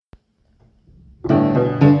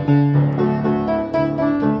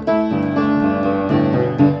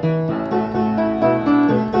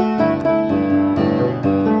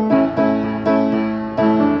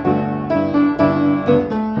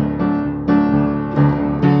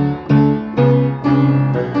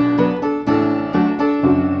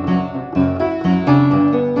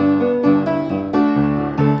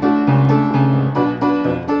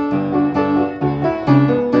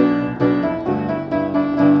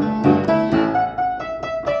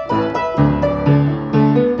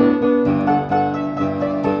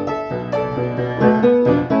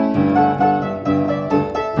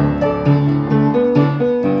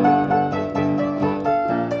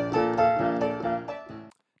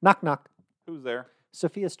Knock, knock. Who's there?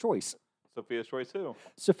 Sophia's Choice. Sophia's Choice who?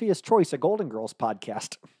 Sophia's Choice, a Golden Girls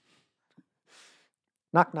podcast.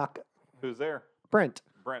 Knock, knock. Who's there? Brent.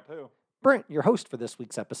 Brent who? Brent, your host for this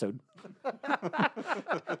week's episode.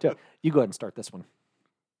 You go ahead and start this one.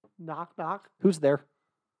 Knock, knock. Who's there?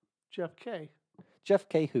 Jeff K. Jeff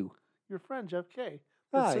K. Who? Your friend, Jeff K.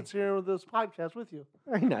 That Hi. sits here with this podcast with you.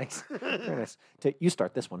 Very nice. Very nice. You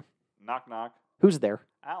start this one. Knock, knock. Who's there?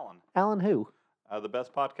 Alan. Alan who? The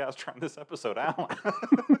best podcaster on this episode, Alan.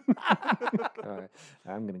 All right.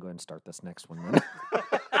 I'm going to go ahead and start this next one then.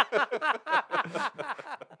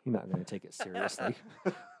 You're not going to take it seriously.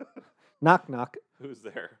 Knock, knock. Who's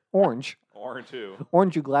there? Orange. Orange who?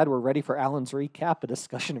 Orange, you glad we're ready for Alan's recap, a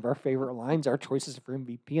discussion of our favorite lines, our choices for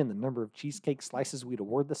MVP, and the number of cheesecake slices we'd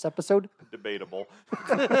award this episode? Debatable.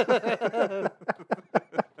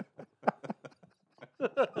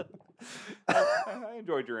 I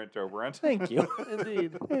enjoyed your intro, Brent. Thank you.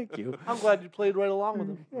 Indeed. Thank you. I'm glad you played right along with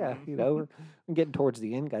him. Yeah, you know, I'm getting towards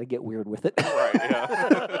the end. Got to get weird with it. Right,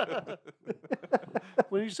 yeah.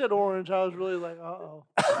 When you said orange, I was really like, uh-oh.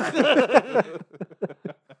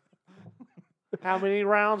 How many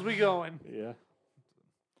rounds we going?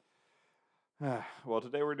 Yeah. Well,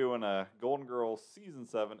 today we're doing Golden Girls Season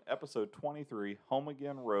 7, Episode 23, Home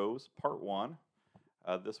Again Rose, Part 1.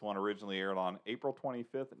 This one originally aired on April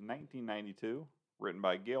 25th, 1992. Written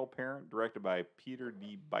by Gail Parent, directed by Peter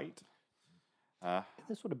D. Bite.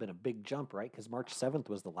 This would have been a big jump, right? Because March 7th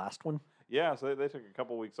was the last one. Yeah, so they took a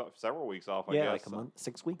couple weeks off, several weeks off, I guess. Like a month,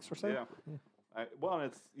 6 weeks or so. Yeah. Well, and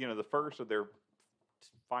it's, the first of their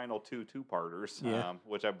final two-parters,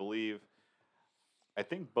 which I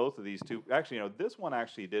think both of these two, actually, this one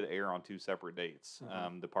actually did air on two separate dates,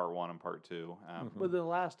 the Part 1 and Part 2. But the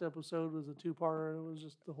last episode was a two-parter, and it was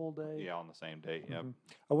just the whole day. Yeah, on the same date, yep.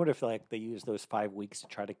 I wonder if they use those 5 weeks to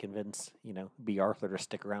try to convince, B. Arthur to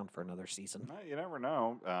stick around for another season. You never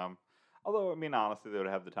know. Although, honestly, they would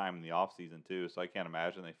have the time in the off-season, too, so I can't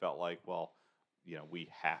imagine they felt like, well, we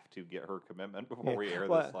have to get her commitment before we air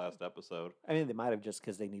this last episode. I mean, they might have just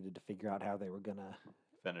because they needed to figure out how they were going to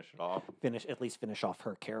finish it off. Finish off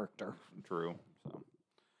her character. True. So,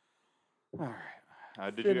 all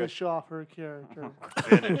right. Finish off her character.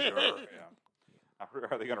 Finish her. Yeah.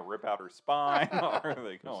 Are they going to rip out her spine, or are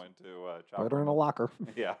they going to chop Put her in a locker?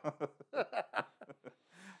 Yeah.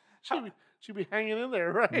 she'd be hanging in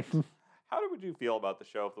there, right? How would you feel about the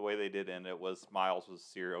show if the way they did end it was Miles was a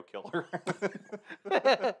serial killer?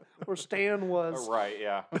 Or Stan was. Right,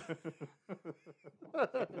 yeah.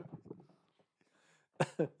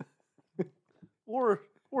 Or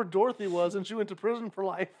Dorothy was, and she went to prison for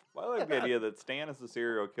life. Well, I like the idea that Stan is the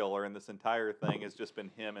serial killer, and this entire thing has just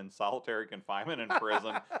been him in solitary confinement in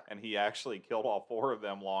prison, and he actually killed all 4 of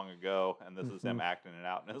them long ago, and this is him acting it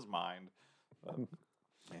out in his mind. But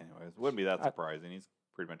anyways, wouldn't be that surprising. He's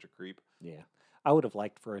pretty much a creep. Yeah. I would have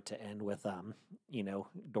liked for it to end with,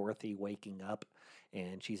 Dorothy waking up,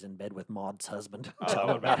 and she's in bed with Maud's husband. Oh, that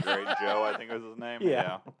would have been great. Joe, I think was his name.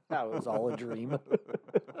 Yeah. That was all a dream.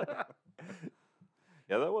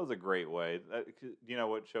 Yeah, that was a great way. Do you know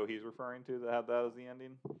what show he's referring to that had that as the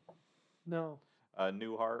ending? No.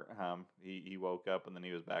 Newhart. He woke up and then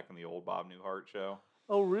he was back in the old Bob Newhart show.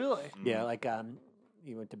 Oh, really? Mm-hmm. Yeah, like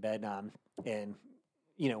he went to bed and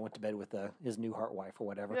went to bed with his Newhart wife or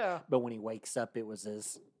whatever. Yeah. But when he wakes up, it was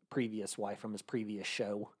his previous wife from his previous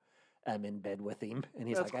show. In bed with him, and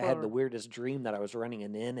he's That's like, clever. I had the weirdest dream that I was running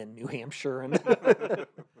an inn in New Hampshire, and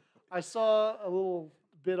I saw a little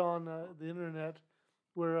bit on the internet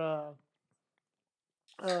where, oh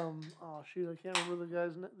shoot, I can't remember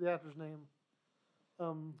the actor's name.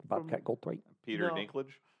 Bobcat Goldthwait. Peter No.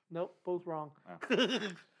 Dinklage? Nope, both wrong.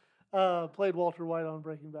 Oh. Played Walter White on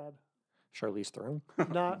Breaking Bad. Charlize Theron.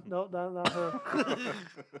 Not her.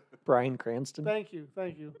 Bryan Cranston. Thank you.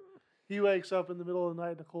 He wakes up in the middle of the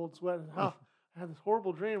night in a cold sweat and, I had this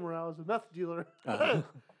horrible dream where I was a meth dealer. And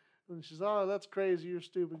she's, oh, that's crazy. You're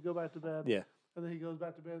stupid. Go back to bed. Yeah. And then he goes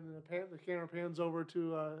back to bed, and the camera pans over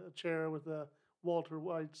to a chair with a Walter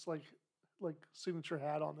White's like signature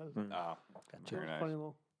hat on it. Oh, Gotcha. very nice. Funny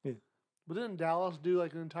little. Yeah. But didn't Dallas do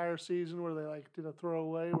like an entire season where they like did a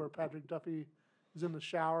throwaway where Patrick Duffy is in the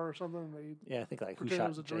shower or something? And they Yeah, I think like Who Pretend it Shot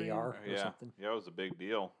was a JR dream. or Yeah, something. yeah, it was a big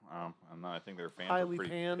deal. And I think their fans Highly were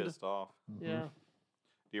pretty panned. pissed off. Mm-hmm. yeah, Do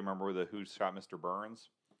you remember the Who Shot Mr. Burns?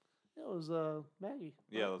 it was Maggie.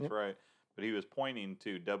 Yeah, that's Yep. right. But he was pointing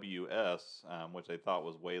to WS, which they thought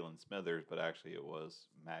was Waylon Smithers, but actually it was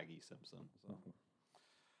Maggie Simpson.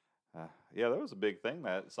 So, yeah, that was a big thing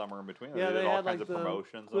that summer in between. Yeah, they did they all had, kinds like, of the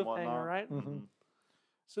promotions and cliffhanger, whatnot. right? Mhm.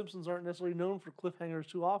 Simpsons aren't necessarily known for cliffhangers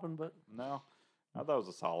too often, but No, I thought it was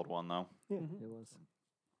a solid one though. Yeah, Mhm. it was.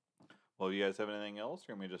 Well, you guys have anything else?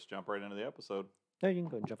 Or can we just jump right into the episode? No, you can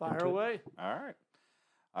go and jump fire into it. away. All right.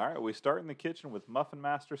 All right, we start in the kitchen with Muffin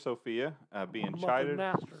Master Sophia being Muffin chided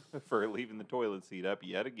Master. for leaving the toilet seat up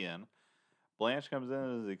yet again. Blanche comes in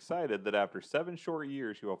and is excited that after 7 short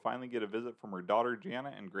years, she will finally get a visit from her daughter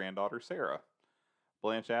Janet and granddaughter Sarah.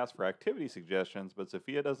 Blanche asks for activity suggestions, but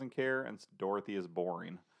Sophia doesn't care, and Dorothy is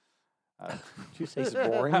boring. Did you say it's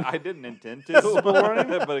boring? I didn't intend to, Boring?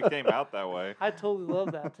 but it came out that way. I totally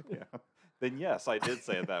love that. Yeah. Then yes, I did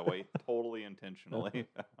say it that way, totally intentionally.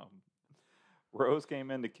 Rose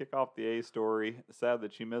came in to kick off the A story, sad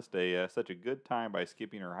that she missed such a good time by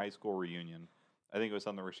skipping her high school reunion. I think it was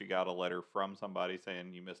something where she got a letter from somebody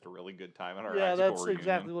saying you missed a really good time in our Yeah, high school that's reunion.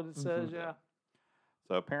 exactly what it says. Mhm. Yeah.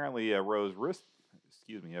 So apparently Rose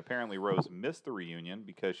missed the reunion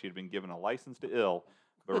because she had been given a license to ill,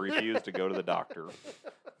 but refused to go to the doctor.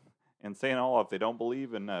 And saying all, if they don't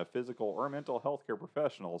believe in physical or mental health care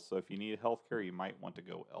professionals, so if you need health care, you might want to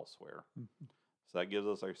go elsewhere. So that gives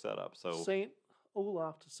us our setup. So Saint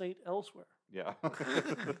Olaf to Saint Elsewhere. yeah,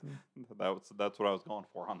 that's what I was going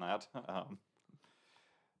for on that.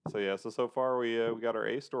 So far we got our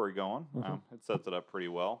A story going. It sets it up pretty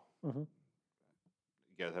well. Mhm.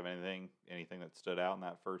 You guys have anything that stood out in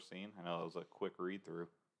that first scene? I know it was a quick read through.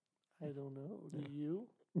 I don't know. Do you?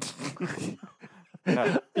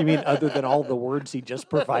 You mean other than all the words he just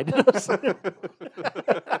provided us?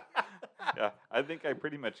 Yeah, I think I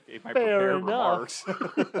pretty much gave my Fair prepared enough. remarks.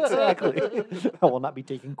 Exactly. I will not be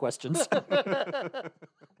taking questions.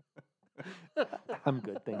 I'm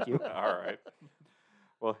good, thank you. All right.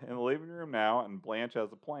 Well, in the living room now, and Blanche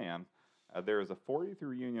has a plan. There is a 40th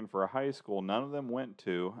reunion for a high school none of them went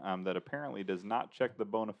to that apparently does not check the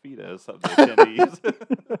bona fides of the attendees.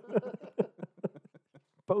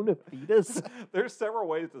 Bona fides? There's several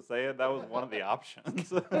ways to say it. That was one of the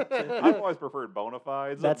options. I've always preferred bona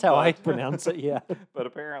fides. That's how I but- pronounce it, yeah. But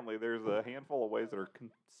apparently there's a handful of ways that are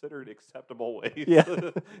considered acceptable ways. Yeah.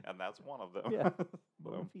 And that's one of them. Yeah. So,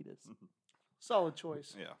 Bona fides. Solid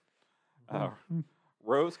choice. yeah.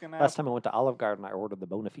 Rose can Last ask. time I went to Olive Garden, I ordered the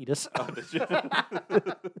bona fides. Oh, did you?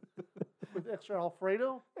 With extra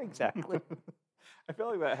Alfredo. Exactly. I feel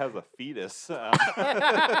like that has a fetus. But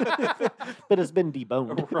it's been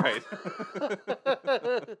deboned. Right.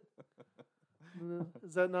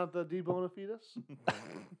 Is that not the De Bona Fides?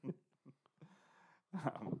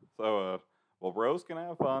 Well, Rose can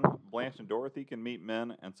have fun, Blanche and Dorothy can meet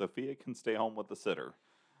men, and Sophia can stay home with the sitter.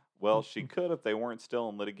 Well, she could if they weren't still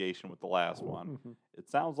in litigation with the last one. Mhm. It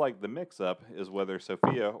sounds like the mix-up is whether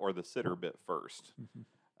Sophia or the sitter bit first.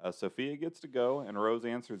 Sophia gets to go, and Rose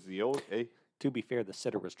answers the old... To be fair, the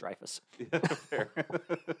sitter was Dreyfus. Fair.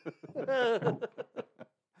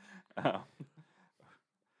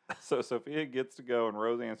 So Sophia gets to go, and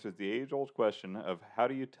Rose answers the age-old question of how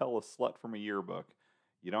do you tell a slut from a yearbook?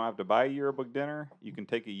 You don't have to buy a yearbook dinner. You can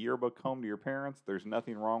take a yearbook home to your parents. There's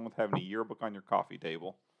nothing wrong with having a yearbook on your coffee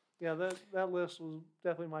table. Yeah, that list was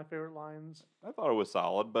definitely my favorite lines. I thought it was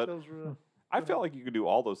solid, but Those were I felt like you could do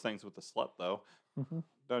all those things with a slut, though. Mhm.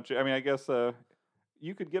 Don't you? I mean, I guess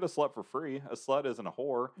you could get a slut for free. A slut isn't a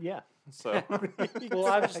whore. Yeah. So, well,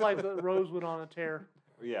 I just like that Rose went on a tear.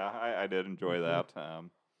 yeah, I did enjoy that.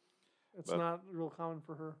 It's But- not real common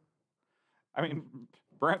for her. I mean,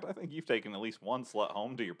 Brent, I think you've taken at least one slut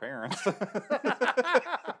home to your parents.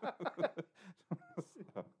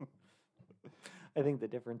 I think the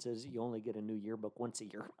difference is you only get a new yearbook once a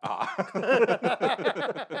year.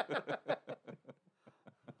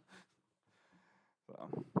 So,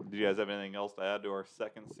 did you guys have anything else to add to our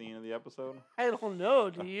second scene of the episode? I don't know.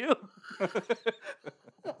 Do you?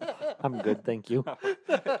 I'm good, thank you.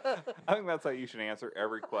 I think that's how you should answer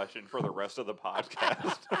every question for the rest of the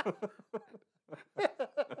podcast.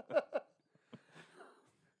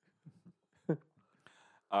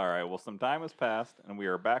 All right, well, some time has passed, and we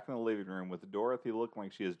are back in the living room with Dorothy looking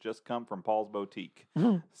like she has just come from Paul's Boutique.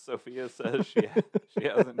 Sophia says she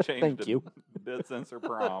hasn't changed Thank a you. Dead since her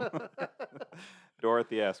prom.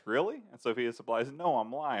 Dorothy asks, "Really?" And Sophia supplies, "No,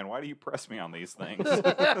 I'm lying. Why do you press me on these things?"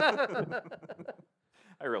 I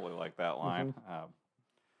really like that line.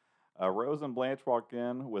 Rose and Blanche walk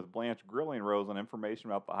in with Blanche grilling Rose on information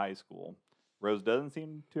about the high school. Rose doesn't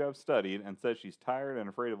seem to have studied and says she's tired and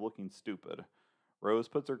afraid of looking stupid. Rose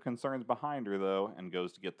puts her concerns behind her, though, and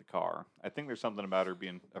goes to get the car. I think there's something about her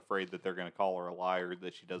being afraid that they're going to call her a liar,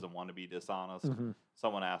 that she doesn't want to be dishonest.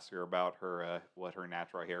 Someone asks her about her what her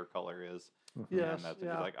natural hair color is. Yes, and that's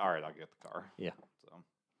yeah. she's like, all right, I'll get the car. Yeah. So,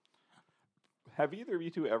 have either of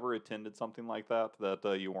you two ever attended something like that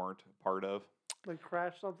you weren't part of? Like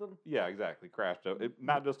crash something? Yeah, exactly. Crashed.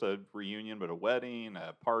 Not just a reunion, but a wedding,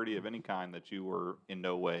 a party of any kind that you were in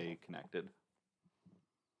no way connected.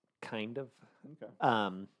 Kind of.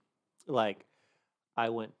 Okay. Like I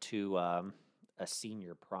went to a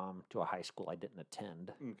senior prom to a high school I didn't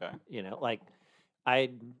attend. Okay. You know, like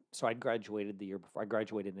I'd graduated the year before. I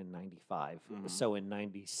graduated in 95. So in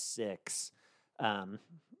 96, the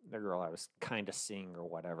girl I was kind of seeing or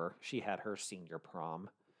whatever, she had her senior prom.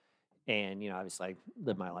 And, I was like,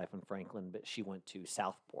 lived my life in Franklin, but she went to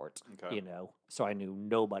Southport, Okay. so I knew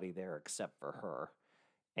nobody there except for her.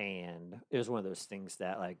 And it was one of those things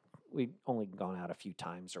that, like, we'd only gone out a few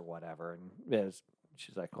times or whatever. And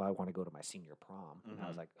she's like, well, I want to go to my senior prom. And I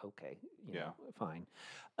was like, okay, fine.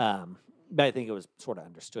 But I think it was sort of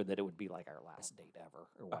understood that it would be like our last date ever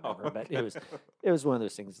or whatever. okay. But it was one of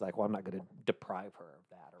those things like, well, I'm not going to deprive her of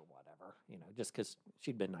that or whatever, just because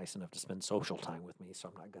she'd been nice enough to spend social time with me. So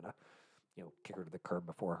I'm not going to, kick her to the curb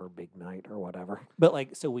before her big night or whatever. But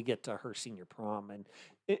like, so we get to her senior prom and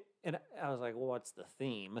I was like, well, what's the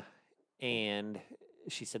theme? And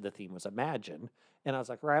she said the theme was Imagine. And I was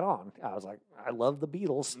like, right on. I was like, I love the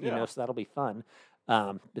Beatles, so that'll be fun.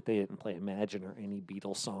 But they didn't play Imagine or any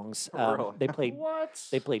Beatles songs. Really? They played What?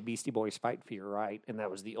 They played Beastie Boys' Fight for Your Right, and that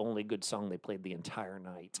was the only good song they played the entire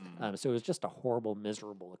night. So it was just a horrible,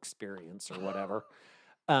 miserable experience or whatever.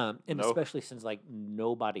 And Nope. especially since like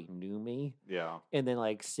nobody knew me. Yeah. And then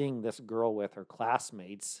like seeing this girl with her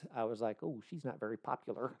classmates, I was like, oh, she's not very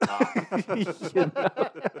popular.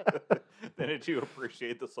 Then did you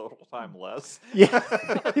appreciate the social time less? Yeah.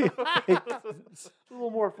 It's a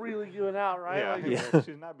little more freely given out, right? Yeah, Like, Yeah.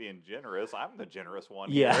 She's not being generous. I'm the generous one.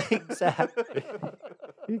 Yeah, here. exactly.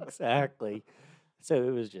 Exactly. So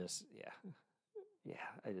it was just, yeah,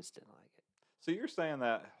 I just didn't like it. So you're saying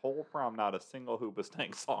that whole prom, not a single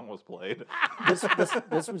Hoobastank song was played? This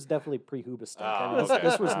was definitely pre-Hoobastank. Oh, This okay.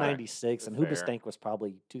 was All right. 96, and Fair. Hoobastank was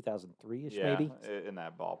probably 2003-ish, Yeah, maybe. in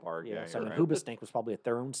that ballpark. Yeah, So I you're mean, right. Hoobastank was probably at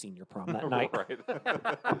their own senior prom that night. Right.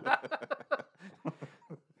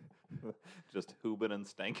 Just hoobing and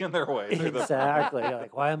stanking their way through the Exactly.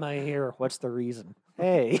 Like, why am I here? What's the reason?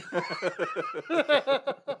 Hey.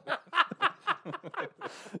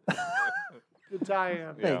 good tie-in.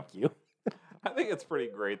 Yeah. Thank you. I think it's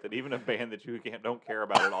pretty great that even a band that you don't care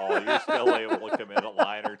about at all, you're still able to commit a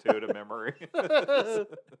line or two to memory.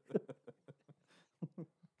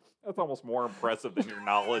 That's almost more impressive than your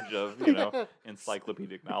knowledge of,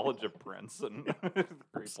 encyclopedic knowledge of Prince and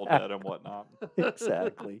Grateful Dead and whatnot.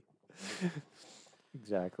 Exactly.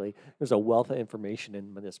 Exactly. There's a wealth of information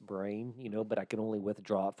in this brain, but I can only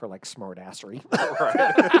withdraw it for like smartassery.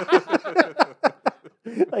 Right.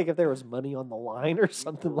 Like if there was money on the line or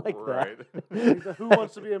something like Right. that. Who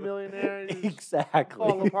Wants to Be a Millionaire? You just Exactly.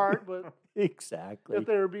 fall apart, but Exactly. if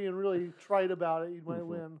they were being really trite about it, you might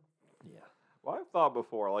win. Yeah. Well, I've thought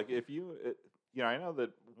before, like if I know that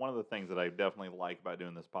one of the things that I definitely like about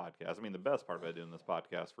doing this podcast, I mean, the best part about doing this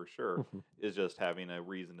podcast for sure is just having a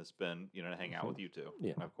reason to spend, to hang out with you two.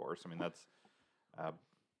 Yeah. Of course. I mean, that's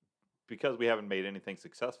because we haven't made anything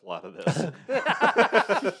successful out of this.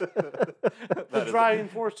 The driving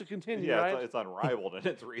force to continue, yeah, right? it's unrivaled in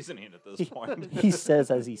its reasoning at this point. He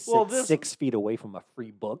says as he sits Well, this- 6 feet away from a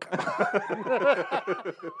free book.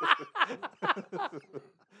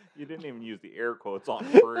 You didn't even use the air quotes on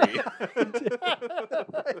free. I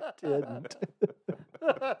didn't.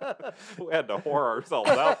 We had to whore ourselves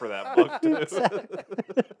out for that book, too.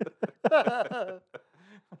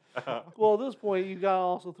 Well, at this point, you got to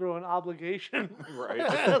also throw an obligation. Right.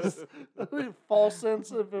 False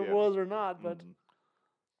sense if it Yeah. was or not, but Mhm.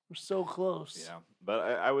 we're so close. Yeah, but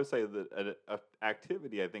I would say that an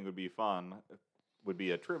activity I think would be fun would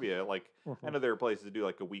be a trivia. Like, I know there are places to do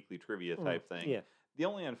like a weekly trivia type thing. Yeah. The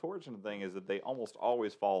only unfortunate thing is that they almost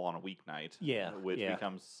always fall on a weeknight. Yeah, Which yeah.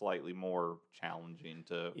 becomes slightly more challenging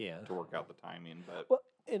to Yeah. work out the timing. But Well,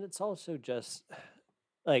 and it's also just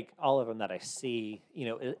like all of them that I see,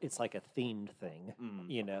 it's like a themed thing,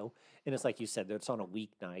 Mm. and it's like you said, it's on a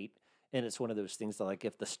weeknight, And it's one of those things that, like,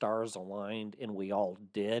 if the stars aligned and we all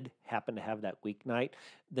did happen to have that weeknight,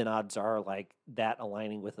 then odds are, like, that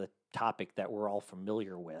aligning with a topic that we're all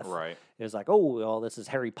familiar with. Right. It's like, oh, well, this is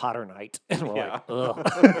Harry Potter night. And we're Yeah. like, ugh.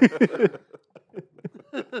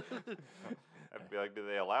 I'd be like, do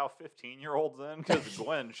they allow 15-year-olds in? Because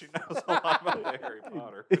Gwen, she knows a lot about Harry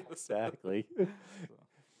Potter. Exactly.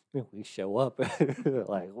 We show up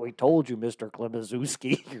like, we told you, Mr.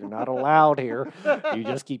 Klemazewski, you're not allowed here. You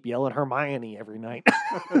just keep yelling Hermione every night.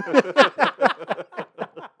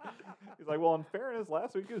 He's like, well, in fairness,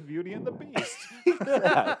 last week was Beauty and the Beast.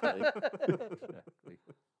 Exactly.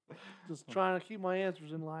 Just trying to keep my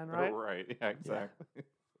answers in line, right? Right. Yeah, exactly.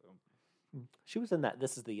 She was in that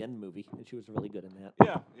This Is the End movie, and she was really good in that.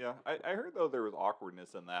 Yeah. I heard, though, there was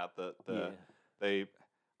awkwardness in that Yeah. they...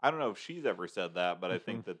 I don't know if she's ever said that, but I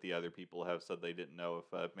think that the other people have said they didn't know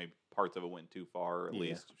if maybe parts of it went too far, or at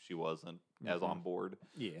least she wasn't as on board.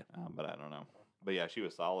 Yeah. But I don't know. But yeah, she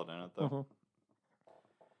was solid in it, though. Mhm.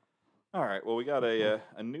 All right. Well, we got a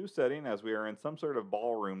new setting as we are in some sort of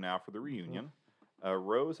ballroom now for the reunion.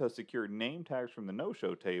 Rose has secured name tags from the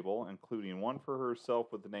no-show table, including one for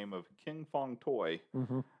herself with the name of King Fong Toy.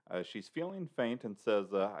 Mhm. She's feeling faint and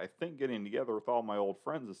says, I think getting together with all my old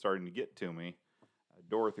friends is starting to get to me.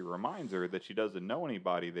 Dorothy reminds her that she doesn't know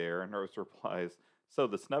anybody there, and Rose replies, so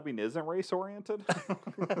the snubbing isn't race-oriented?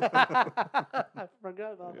 I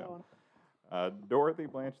forgot about that one. Dorothy,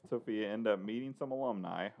 Blanche, and Sophia end up meeting some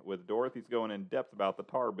alumni, with Dorothy's going in depth about the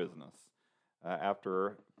tar business.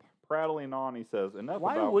 After prattling on, he says, enough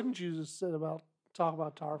Why about... wouldn't you just talk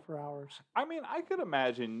about tar for hours? I mean, I could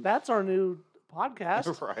imagine... That's our new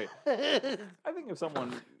podcast. Right. I think if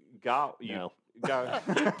someone got... No.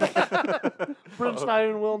 Brent's not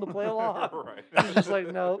even willing to play along. Right. He's just like,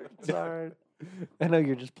 nope, sorry. I know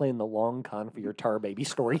you're just playing the long con for your Tar Baby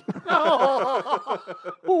story. Oh,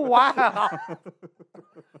 wow.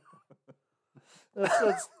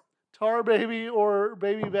 That's Tar Baby or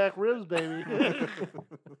Baby Back Ribs Baby.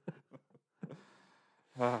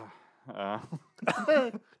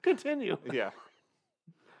 Continue. Yeah.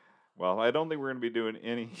 Well, I don't think we're going to be doing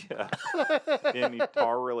any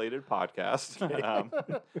tar-related podcast,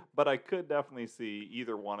 but I could definitely see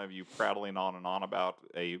either one of you prattling on and on about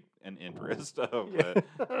an interest of.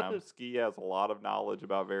 Ski has a lot of knowledge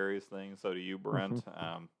about various things. So do you, Brent.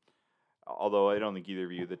 Although I don't think either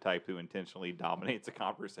of you are the type who intentionally dominates a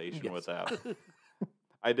conversation with that.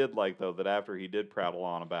 I did like, though, that after he did prattle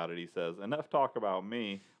on about it, he says, enough talk about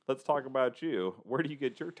me. Let's talk about you. Where do you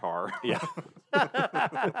get your tar? Yeah.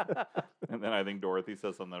 And then I think Dorothy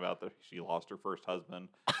says something about that she lost her first husband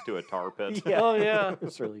to a tar pit. Yeah. Oh, yeah.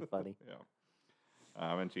 It's really funny. Yeah.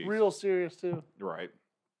 And she Real serious, too. right.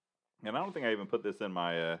 And I don't think I even put this in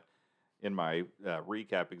my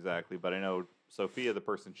recap exactly, but I know Sophia, the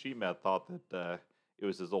person she met, thought that it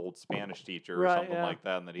was his old Spanish teacher or Right, something yeah. like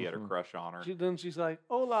that, and that he had a crush on her. Then she's like,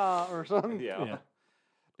 hola, or something. Yeah.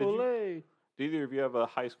 Ole. Did either of you have a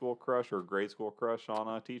high school crush or grade school crush on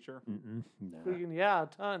a teacher? No. Freaking, yeah, a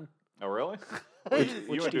ton. Oh, really? Which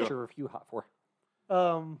went to teacher are you hot for?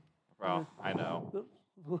 Well, I know.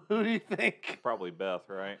 Who do you think? Probably Beth,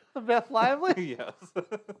 right? Beth Lively? Yes.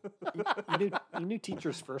 You knew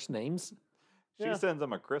teachers' first names? She sends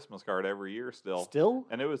him a Christmas card every year still. Still?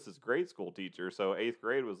 And it was his grade school teacher, so 8th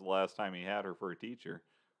grade was the last time he had her for a teacher.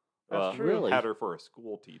 That's true. Really? Had her for a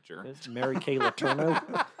school teacher. It's Mary Kay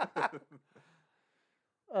Letourneau?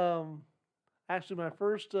 Actually, my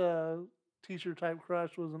first teacher type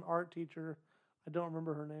crush was an art teacher. I don't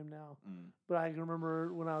remember her name now, but I can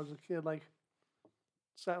remember when I was a kid, like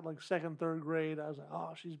second, third grade. I was like,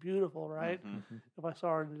 "Oh, she's beautiful, right?" Mm-hmm. If I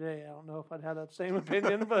saw her today, I don't know if I'd have that same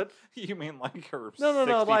opinion, but You mean like her No,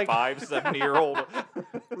 65, like- 70-year-old?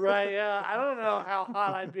 right, yeah, I don't know how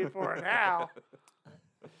hot I'd be for her now.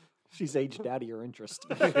 She's aged out of your interest.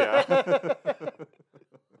 Yeah.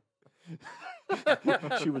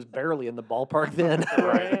 She was barely in the ballpark then.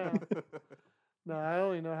 Right, yeah. No, I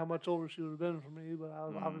only know how much older she would have been for me, but I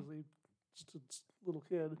was obviously just a little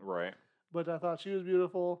kid. Right. But I thought she was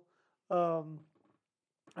beautiful. I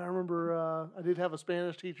remember I did have a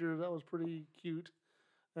Spanish teacher that was pretty cute,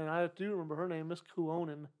 and I do remember her name, Miss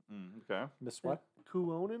Kuonen. Okay. Miss what?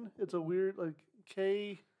 Kuonen. It's a weird like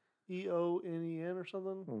Keonen or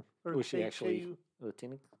something. Or Was she K- actually Ku-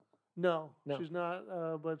 Latino? No, No. she's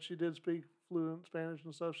not. But she did speak fluent Spanish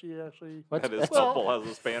and stuff. She actually. That is Well- helpful as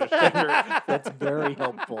a Spanish teacher. That's very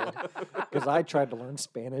helpful. Because I tried to learn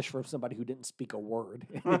Spanish from somebody who didn't speak a word.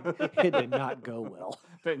 It did not go well.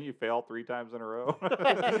 Then you fail 3 times in a row.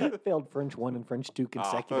 Failed French 1 and French 2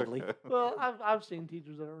 consecutively. Oh, okay. Well, I've seen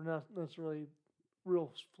teachers that are not necessarily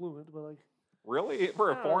real fluent, but like Really? For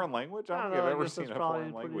I a don't know. foreign language? I don't think I've ever guess seen that's a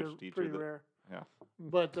probably foreign language teacher. pretty rare. Yeah.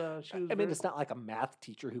 But she was. I mean, it's not like a math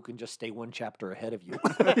teacher who can just stay one chapter ahead of you.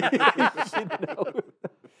 Okay,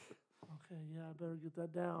 yeah, I better get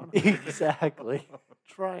that down. Exactly.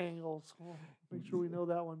 Triangles. Well, make sure we know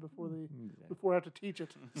that one before I have to teach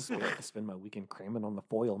it. Spend my weekend cramming on the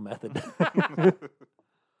FOIL method.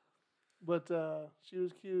 But she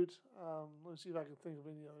was cute. Let me see if I can think of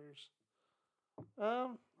any others. I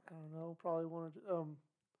don't know. Probably wanted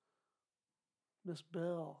Miss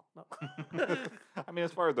Bell. No. I mean,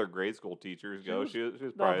 as far as their grade school teachers go, she was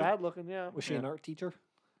not probably bad looking. Yeah. Was she an art teacher?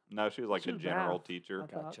 No, she was like She a was general math, teacher. I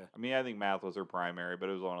thought. Gotcha. I mean, I think math was her primary, but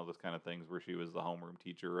it was one of those kind of things where she was the homeroom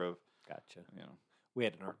teacher of, Gotcha. you know. We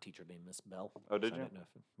had an art teacher named Miss Bell. Oh, did so you? I don't know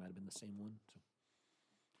if it might have been the same one.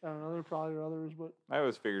 So. I don't know. There probably are others, but I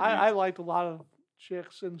always figured. I liked a lot of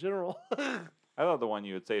chicks in general. I thought the one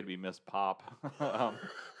you would say would be Miss Pop.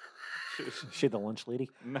 She the lunch lady?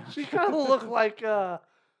 No, She kind of looked like oh,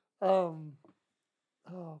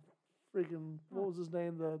 freaking, what was his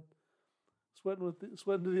name? The sweating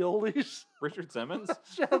to the oldies. Richard Simmons.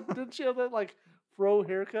 Didn't she have that like fro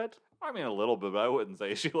haircut? I mean, a little bit, but I wouldn't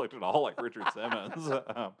say she looked at all like Richard Simmons.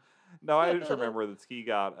 No, I just remember that he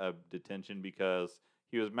got a detention because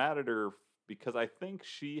he was mad at her because I think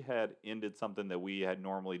she had ended something that we had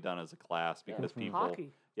normally done as a class because people.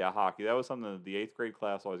 Hockey. Yeah, hockey. That was something that the 8th grade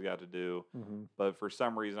class always got to do. Mm-hmm. But for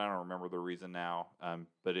some reason, I don't remember the reason now.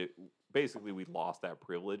 But it basically we lost that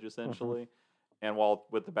privilege essentially. And while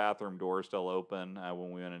with the bathroom door still open,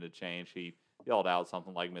 when we went into change, he yelled out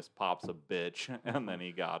something like "Miss Pop's a bitch," and then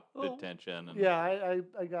he got detention. And Yeah,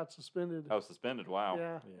 I got suspended. I was suspended. Wow.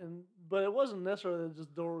 Yeah, but it wasn't necessarily that just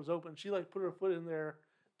the door was open. She like put her foot in there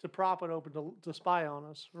to prop it open to spy on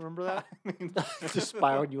us. Remember that? I mean, To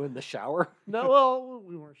spy on you in the shower? No, well,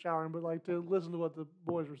 we weren't showering, but like to listen to what the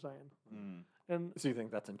boys were saying. Mm. And So you think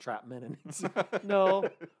that's entrapment? And no,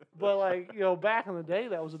 but like back in the day,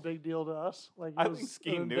 that was a big deal to us. Like I think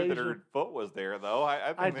Skeen knew that her foot was there, though. I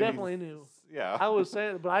think I that definitely knew. Yeah. I was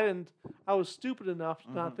saying, but I didn't. I was stupid enough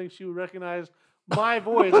to not think she would recognize my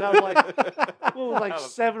voice. I was like, what was like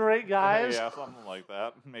 7 or 8 guys? Yeah, something like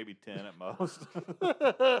that. Maybe 10 at most.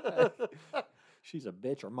 she's a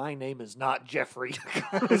bitch, or my name is not Jeffrey.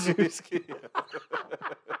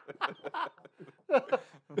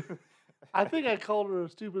 I think I called her a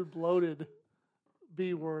stupid, bloated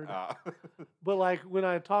B word. But like when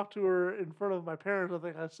I talked to her in front of my parents, I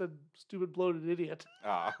think I said stupid, bloated idiot.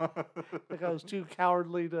 Like I was too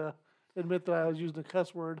cowardly to admit that I was using a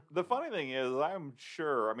cuss word. The funny thing is, I'm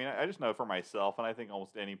sure, I mean, I just know for myself, and I think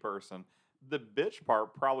almost any person, the bitch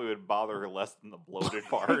part probably would bother her less than the bloated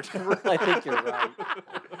part. I think you're right.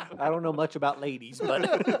 I don't know much about ladies, but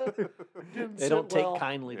they don't take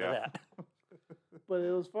kindly to that. But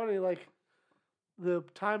it was funny, like the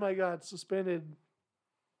time I got suspended,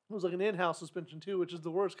 it was like an in-house suspension too, which is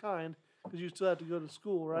the worst kind because you still have to go to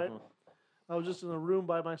school, right? I was just in a room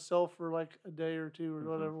by myself for like a day or two or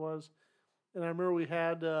whatever it was. And I remember we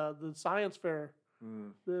had the science fair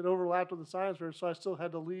that overlapped with the science fair, so I still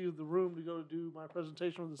had to leave the room to go do my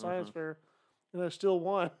presentation with the science fair, and I still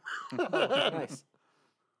won. Nice.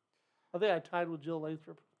 I think I tied with Jill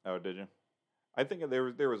Lathrop. Oh, did you? I think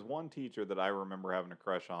there was one teacher that I remember having a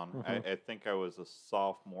crush on. I think I was a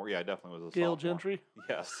sophomore. Yeah, I definitely was a Gail sophomore. Gentry?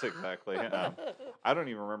 Yes, exactly. I don't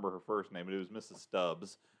even remember her first name, but it was Mrs.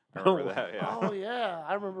 Stubbs. I remember that, yeah. Oh, yeah.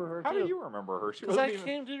 I remember her, How too. do you remember her? Because I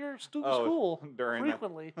came to your stupid school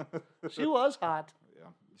frequently. She was hot. Yeah.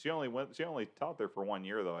 She only taught there for 1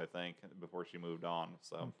 year, though, I think, before she moved on.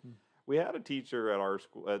 So we had a teacher at our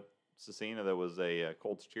school, at Cecina, that was a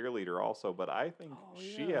Colts cheerleader also, but I think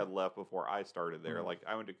she had left before I started there. Like,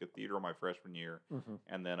 I went to Cathedral my freshman year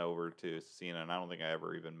and then over to Cecina, and I don't think I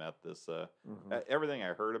ever even met this. Everything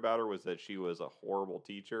I heard about her was that she was a horrible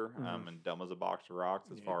teacher and dumb as a box of rocks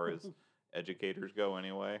as far as educators go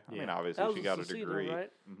anyway. I mean, obviously she got a degree. Right?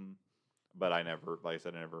 But I never, like I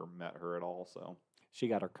said, I never met her at all, so. She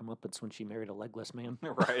got her comeuppance when she married a legless man.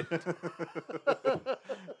 Right.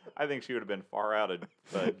 I think she would have been far out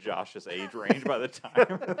of Josh's age range by the time.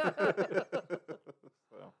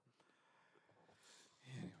 So.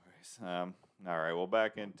 Anyways, all right, well,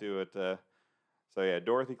 back into it. So, yeah,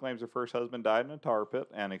 Dorothy claims her first husband died in a tar pit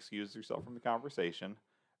and excused herself from the conversation.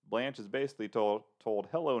 Blanche is basically told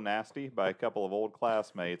hello nasty by a couple of old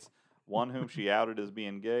classmates, one whom she outed as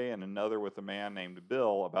being gay and another with a man named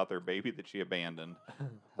Bill about their baby that she abandoned.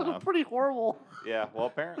 Pretty horrible. Yeah, well,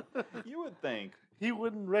 apparently, you would think. He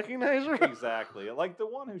wouldn't recognize her? Exactly. Like, the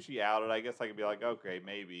one who she outed, I guess I could be like, okay,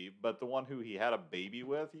 maybe. But the one who he had a baby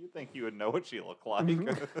with, you'd think he would know what she looked like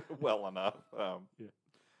well enough.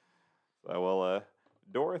 So, well,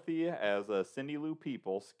 Dorothy, as Cindy Lou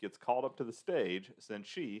Peoples, gets called up to the stage since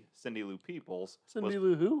she, Cindy Lou Peoples, Cindy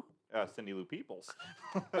Lou who? Cindy Lou Peoples,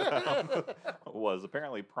 was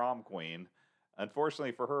apparently prom queen.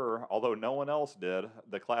 Unfortunately for her, although no one else did,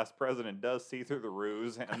 the class president does see through the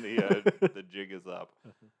ruse, and the jig is up.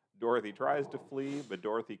 Dorothy tries to flee, but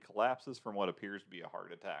Dorothy collapses from what appears to be a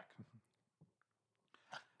heart attack.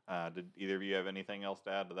 Did either of you have anything else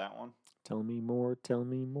to add to that one? Tell me more. Tell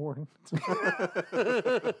me more. I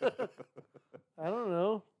don't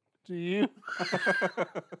know. Do you?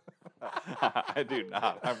 I do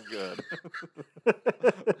not. I'm good.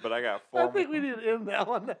 But I got 4 I think we need to end that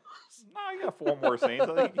one. No, I got 4 more scenes.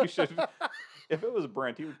 I think you should. If it was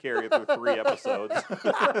Brent, he would carry it through 3 episodes.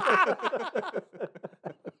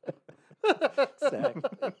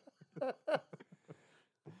 Exactly.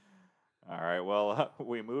 All right. Well,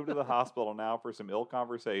 we move to the hospital now for some ill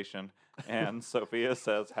conversation, and Sophia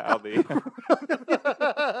says how the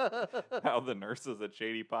nurses at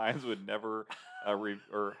Shady Pines would never,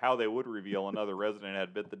 or how they would reveal another resident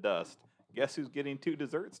had bit the dust. Guess who's getting 2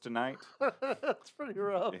 desserts tonight? That's pretty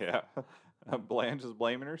rough. Yeah. Blanche is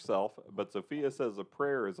blaming herself, but Sophia says a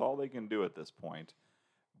prayer is all they can do at this point.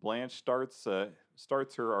 Blanche starts her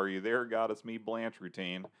 "Are you there, God? It's me, Blanche"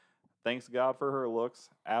 routine. Thanks God for her looks,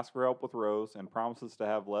 asks for help with Rose, and promises to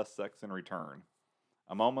have less sex in return.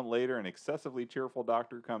 A moment later, an excessively cheerful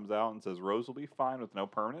doctor comes out and says Rose will be fine with no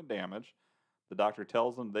permanent damage. The doctor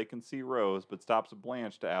tells them they can see Rose, but stops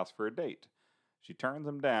Blanche to ask for a date. She turns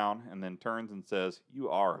him down and then turns and says, "You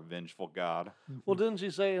are a vengeful God." Well, didn't she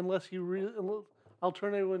say, I'll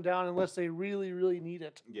turn everyone down unless they really, really need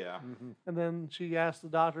it? Yeah. And then she asked the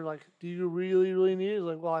doctor, like, do you really, really need it? He's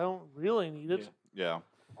like, well, I don't really need it. Yeah,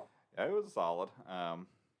 it was solid. Well,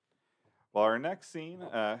 our next scene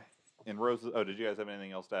in Rose's... Oh, did you guys have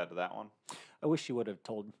anything else to add to that one? I wish she would have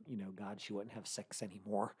told, God she wouldn't have sex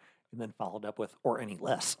anymore, and then followed up with, or any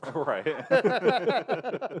less. Right.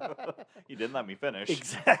 You didn't let me finish.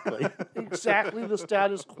 Exactly. Exactly the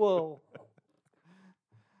status quo.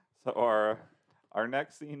 So our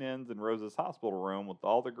next scene ends in Rose's hospital room with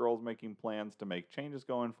all the girls making plans to make changes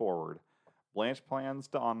going forward. Blanche plans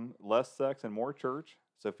on less sex and more church.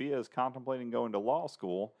 Sophia is contemplating going to law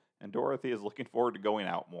school, and Dorothy is looking forward to going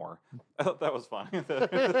out more. I thought that was funny.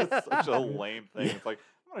 It's such a lame thing. It's like,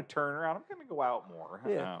 I'm going to turn around. I'm going to go out more.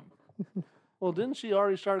 Yeah. Well, didn't she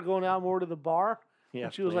already start going out more to the bar? Yeah.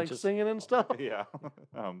 And she was like Blanche's- singing and stuff? Yeah.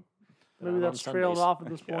 Maybe Not that's on trailed Sundays. off at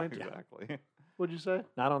this Yeah, point. exactly. What'd you say?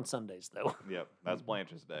 Not on Sundays, though. Yep, that's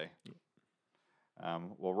Blanche's day.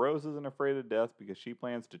 Well, Rose isn't afraid of death because she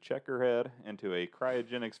plans to check her head into a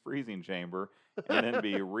cryogenics freezing chamber and then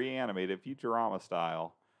be reanimated Futurama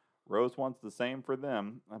style. Rose wants the same for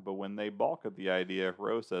them, but when they balk at the idea,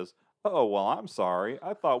 Rose says, "Oh, well, I'm sorry.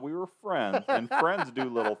 I thought we were friends, and friends do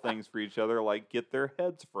little things for each other like get their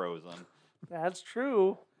heads frozen." That's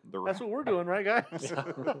true. That's what we're doing, right, guys?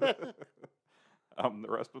 The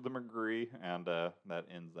rest of them agree, and that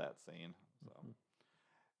ends that scene. So,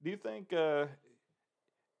 do you think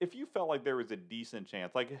if you felt like there was a decent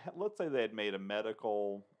chance, like let's say they had made a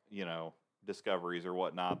medical, discoveries or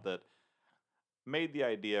whatnot that made the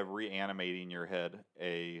idea of reanimating your head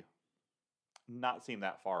not seem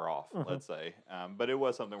that far off, let's say, but it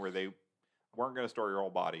was something where they weren't going to store your whole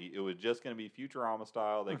body. It was just going to be Futurama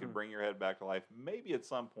style. They could bring your head back to life. Maybe at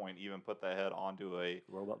some point even put that head onto a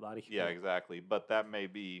Robot body. Yeah, exactly. But that may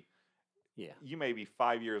be, you may be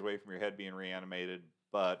 5 years away from your head being reanimated,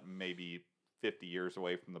 but maybe 50 years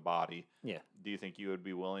away from the body. Yeah. Do you think you would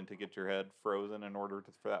be willing to get your head frozen in order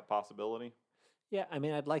for that possibility? Yeah, I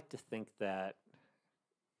mean, I'd like to think that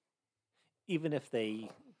even if they,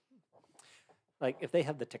 if they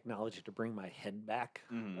have the technology to bring my head back,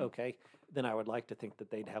 okay, then I would like to think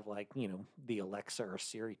that they'd have the Alexa or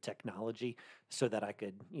Siri technology so that I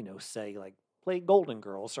could, say play Golden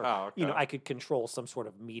Girls or, I could control some sort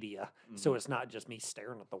of media. So it's not just me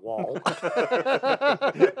staring at the wall.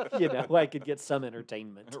 I could get some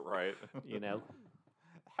entertainment. Right.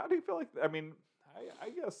 How do you feel like, I mean, I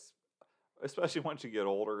guess, especially once you get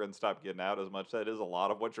older and stop getting out as much, that is a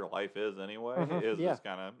lot of what your life is anyway, is just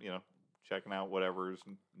kind of, checking out whatever's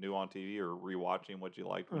new on TV or rewatching what you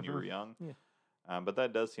liked when you were young. Yeah. But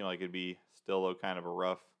that does seem like it'd be still a kind of a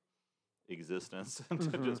rough existence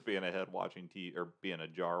to just be in a head watching TV or be in a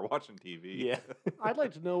jar watching TV. Yeah. I'd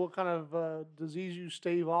like to know what kind of disease you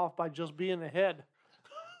stave off by just being ahead.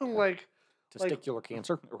 Testicular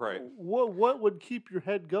cancer. Right. What would keep your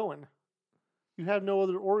head going? You have no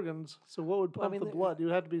other organs, so what would pump the blood? It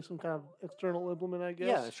would have to be some kind of external implement, I guess.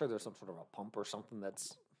 Yeah, sure. There's some sort of a pump or something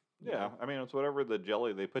that's Yeah, I mean, it's whatever the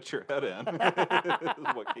jelly they put your head in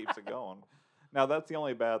is what keeps it going. Now, that's the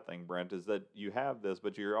only bad thing, Brent, is that you have this,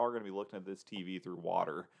 but you are going to be looking at this TV through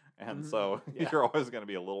water. And so you're always going to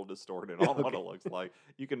be a little distorted on what it looks like.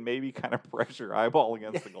 You can maybe kind of press your eyeball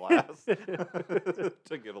against the glass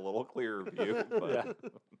to get a little clearer view. But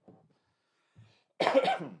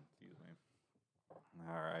excuse me.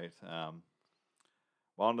 All right.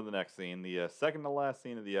 Well, on to the next scene. The second to last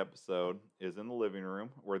scene of the episode is in the living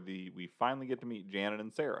room where we finally get to meet Janet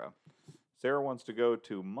and Sarah. Sarah wants to go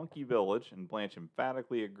to Monkey Village, and Blanche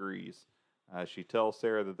emphatically agrees. She tells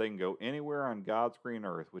Sarah that they can go anywhere on God's green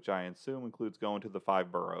earth, which I assume includes going to the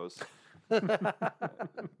 5 boroughs.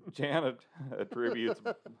 Janet attributes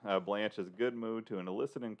Blanche's good mood to an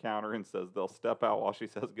illicit encounter and says they'll step out while she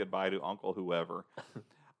says goodbye to Uncle Whoever.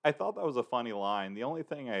 I thought that was a funny line. The only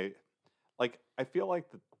thing I feel like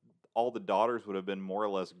all the daughters would have been more or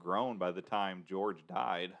less grown by the time George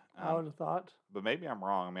died. I would have thought. But maybe I'm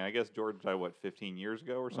wrong. I mean, I guess George died, 15 years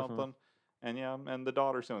ago or something? And and the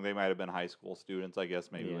daughters, they might have been high school students, I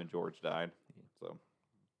guess, maybe when George died. So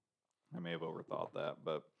I may have overthought that.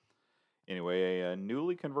 But anyway, a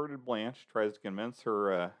newly converted Blanche tries to convince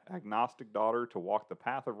her agnostic daughter to walk the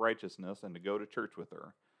path of righteousness and to go to church with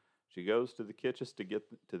her. She goes to the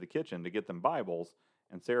kitchen to get them Bibles,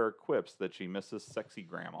 and Sarah quips that she misses sexy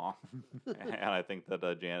grandma. And I think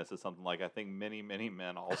that Janice says something like, I think many, many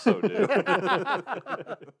men also do.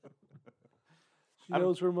 She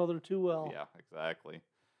knows her mother too well. Yeah, exactly.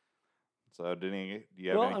 So do you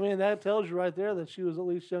have Well, I mean, that tells you right there that she was at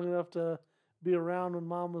least young enough to be around when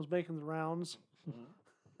Mom was making the rounds.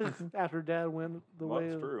 After Dad went the way.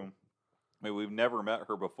 That's true. I mean, we've never met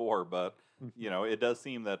her before, but it does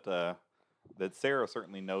seem that that Sarah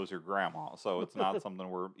certainly knows her grandma. So it's not something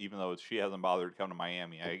where, even though she hasn't bothered to come to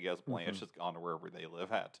Miami, I guess Blanche has gone to wherever they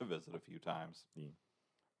live at to visit a few times. Yeah.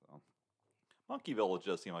 So, Monkey Village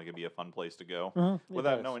does seem like it'd be a fun place to go.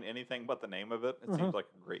 Without knowing anything but the name of it, it seems like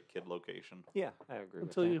a great kid location. Yeah, I agree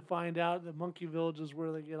Until with that. you find out that Monkey Village is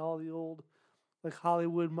where they get all the old, like,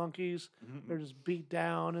 Hollywood monkeys. They're just beat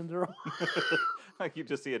down and they're all... Like you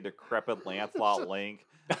just see a decrepit Lancelot Link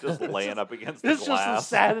just laying up against the It's glass. just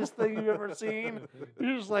the saddest thing you've ever seen.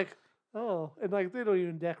 You're just like, oh. And, like, they don't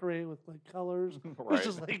even decorate with, like, colors. Right. It's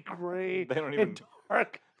just, like, gray They don't even and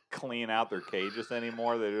dark. clean out their cages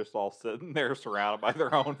anymore. They're just all sitting there surrounded by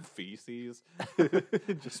their own feces.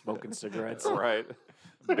 Just smoking cigarettes. Right.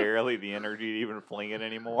 Barely the energy to even fling it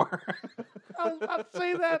anymore. I was about to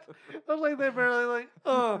say that. I was like, they barely, like,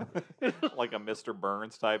 oh. Like a Mr.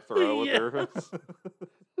 Burns type throw with their...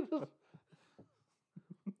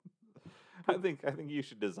 I think you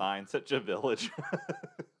should design such a village.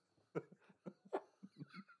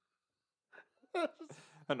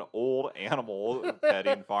 An old animal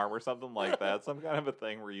petting farm or something like that. Some kind of a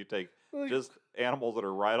thing where you take just animals that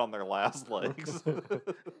are right on their last legs.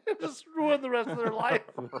 Just ruin the rest of their life.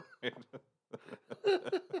 Right.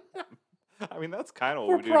 I mean, that's kind of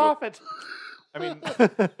For what we profit. do. I mean,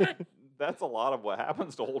 that's a lot of what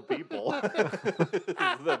happens to old people. Is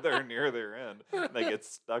that they're near their end. They get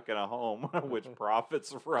stuck in a home, which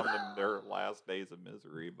profits from their last days of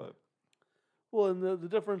misery. But Well, and the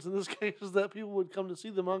difference in this case is that people would come to see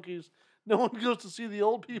the monkeys. No one goes to see the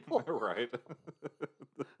old people. Right.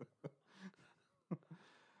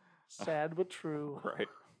 Sad but true. Right.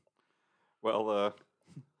 Well,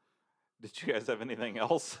 did you guys have anything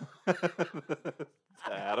else to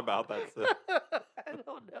add about that? I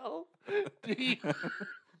don't know. Do you?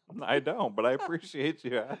 I don't, but I appreciate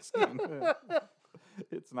you asking.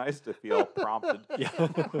 It's nice to feel prompted. Yeah.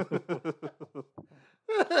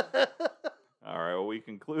 All right, well, we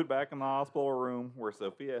conclude back in the hospital room where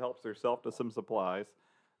Sophia helps herself to some supplies.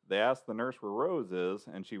 They ask the nurse where Rose is,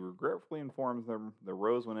 and she regretfully informs them that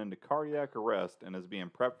Rose went into cardiac arrest and is being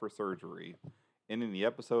prepped for surgery, ending the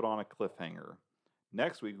episode on a cliffhanger.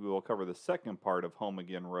 Next week, we will cover the second part of Home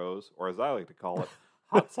Again Rose, or as I like to call it,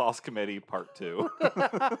 Hot Sauce Committee Part 2.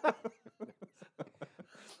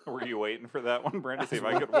 Were you waiting for that one, Brent, to see if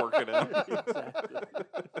I could work it in? Exactly.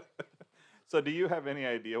 So do you have any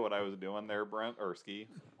idea what I was doing there, Brent, or Ski?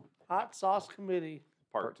 Hot Sauce Committee.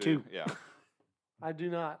 Part 2. 2. Yeah. I do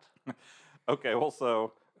not. Okay, well,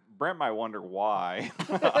 so Brent might wonder why.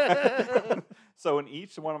 So in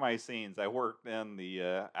each one of my scenes, I worked in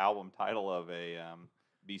the album title of a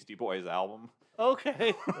Beastie Boys album.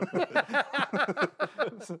 Okay.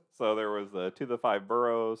 So there was To the 5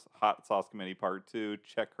 Boroughs, Hot Sauce Committee Part 2,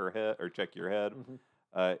 Check Your Head,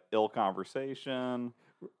 Ill Conversation,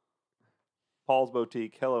 Paul's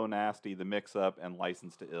Boutique, Hello Nasty, The Mix-Up, and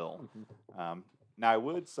License to Ill. Now, I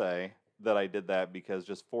would say that I did that because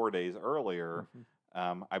just 4 days earlier,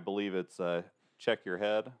 I believe it's Check Your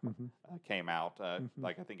Head came out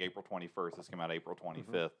like I think April 21st. This came out April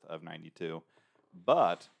 25th of '92.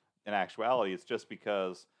 But in actuality, it's just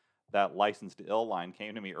because that License to Ill line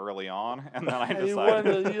came to me early on, and then I decided you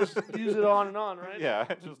wanted to use it on and on, right? Yeah,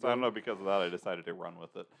 I don't know, because of that I decided to run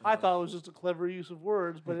with it. I thought it was just a clever use of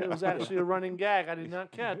words, but it was actually a running gag I did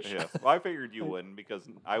not catch. Yes, well, I figured you wouldn't, because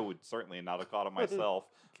I would certainly not have caught it myself,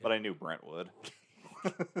 but I knew Brent would.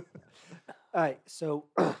 All right, so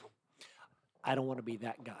I don't want to be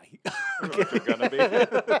that guy. What you're gonna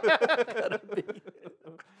be.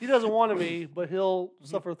 He doesn't want to be, but he'll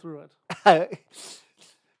suffer through it.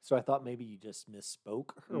 So I thought maybe you just misspoke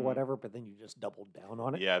or whatever, but then you just doubled down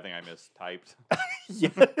on it. Yeah, I think I mistyped. Yeah.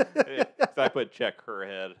 So I put Check Her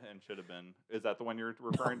Head and should have been. Is that the one you're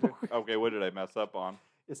referring to? Okay, what did I mess up on?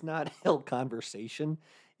 It's not ill conversation.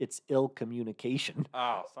 It's ill communication.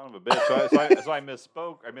 Oh, son of a bitch. So I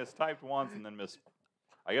misspoke. I mistyped once and then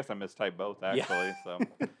I guess I mistyped both, actually. So,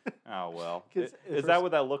 oh, well. Is that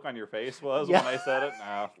what that look on your face was when I said it?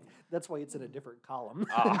 No. That's why it's in a different column.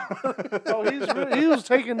 Oh, he was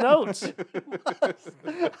taking notes.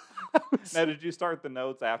 Now, did you start the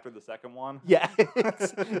notes after the second one? Yeah,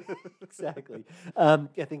 exactly. I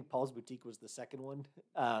think Paul's Boutique was the second one.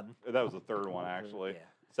 That was the third one, actually. Yeah.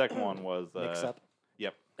 Second one was... Mix Up?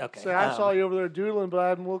 Yep. Okay. So I saw you over there doodling, but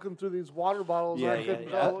I'm looking through these water bottles. Yeah, I couldn't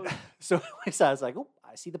yeah. tell. So I was like, oh,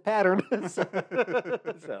 I see the pattern. so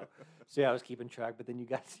yeah, I was keeping track, but then you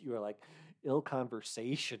were like, ill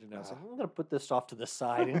conversation, and I was like, I'm going to put this off to the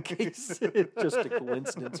side in case it's just a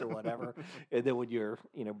coincidence or whatever. And then when you're,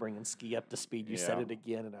 bringing Ski up to speed, you said it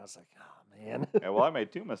again, and I was like, oh, man. Yeah, well, I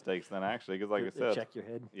made two mistakes then, actually, because like I said. Check your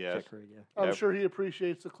head. Yeah. Check her, yeah. I'm sure he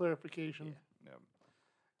appreciates the clarification. Yeah.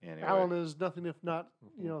 Anyway. Alan is nothing if not,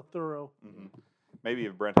 thorough. Mm-hmm. Maybe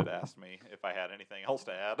if Brent had asked me if I had anything else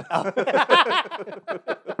to add.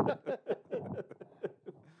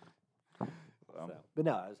 But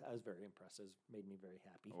no, I was very impressed. It made me very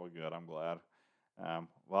happy. Well, good. I'm glad.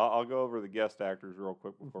 Well, I'll go over the guest actors real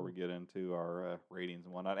quick before we get into our ratings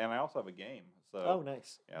and whatnot. And I also have a game. So, oh,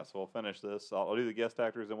 nice. Yeah, so we'll finish this. I'll do the guest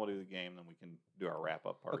actors, then we'll do the game, then we can do our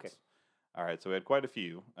wrap-up parts. Okay. All right, so we had quite a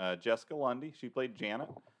few. Jessica Lundy, she played Janet.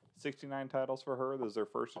 69 titles for her. This is her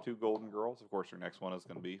first of 2 Golden Girls. Of course, her next one is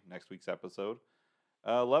going to be next week's episode.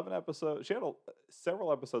 11 episodes. She had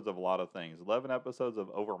several episodes of a lot of things. 11 episodes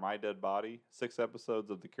of Over My Dead Body. 6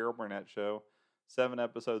 episodes of The Carol Burnett Show. 7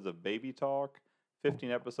 episodes of Baby Talk.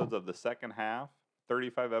 15 episodes of The Second Half.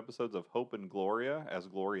 35 episodes of Hope and Gloria as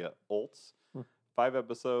Gloria Oltz. 5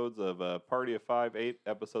 episodes of Party of 5. 8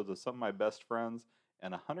 episodes of Some of My Best Friends.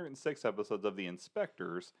 And 106 episodes of The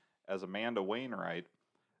Inspectors as Amanda Wainwright.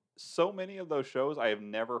 So many of those shows I have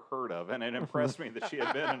never heard of, and it impressed me that she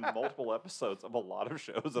had been in multiple episodes of a lot of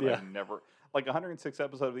shows that I've never, like 106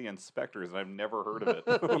 episodes of The Inspectors, and I've never heard of it.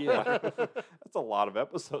 That's a lot of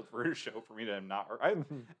episodes for a show for me to have not heard.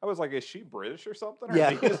 I was like, is she British or something? Or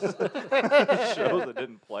these shows that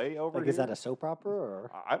didn't play over here? Is that a soap opera?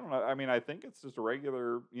 Or? I don't know. I mean, I think it's just a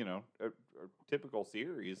regular, a typical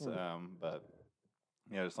series, but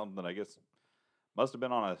it's something that I guess must have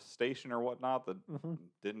been on a station or whatnot that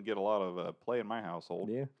didn't get a lot of play in my household.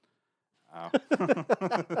 Yeah.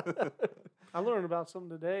 I learned about something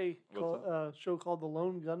today, a show called The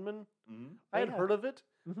Lone Gunman. I had heard of it,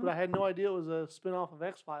 but I had no idea it was a spinoff of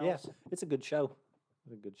X-Files. Yeah, it's a good show.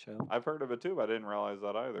 I've heard of it too, but I didn't realize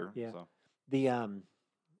that either. Yeah. So. The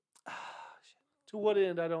to what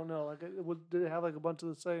end, I don't know. Like, did it have like a bunch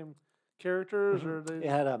of the same characters, or they?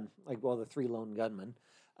 It had the 3 lone gunmen.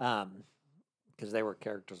 Because they were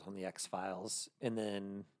characters on the X-Files. And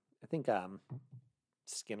then I think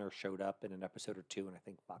Skinner showed up in an episode or 2, and I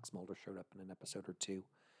think Fox Mulder showed up in an episode or 2.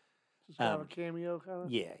 Just kind of a cameo, kind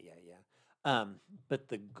of? Yeah. But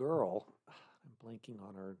the girl, I'm blanking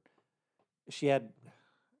on her. She had,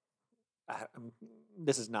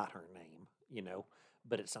 this is not her name,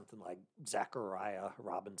 but it's something like Zachariah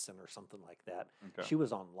Robinson or something like that. Okay. She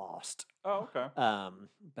was on Lost. Oh, okay.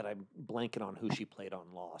 But I'm blanking on who she played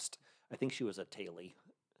on Lost. I think she was a Taily,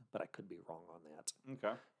 but I could be wrong on that.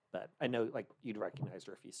 Okay. But I know, you'd recognize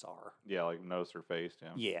her if you saw her. Yeah, knows her face, yeah.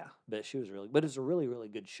 Yeah, but it's a really, really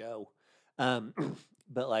good show.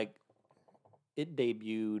 But, it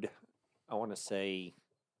debuted, I want to say,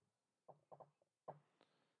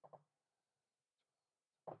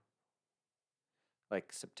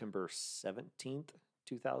 September 17th,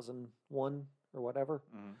 2001 or whatever.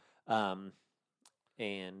 Mm-hmm.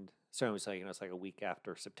 And So it was like, it's like a week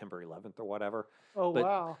after September 11th or whatever. Oh, But-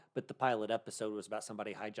 wow. But the pilot episode was about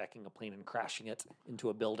somebody hijacking a plane and crashing it into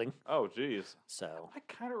a building. Oh, geez. So I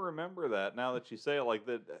kind of remember that now that you say it. Like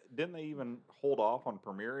that, didn't they even hold off on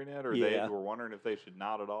premiering it, or they Yeah. were wondering if they should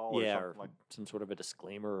not at all, or yeah, something or like? some sort of a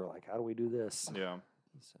disclaimer, or like, how do we do this? Yeah.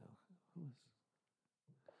 So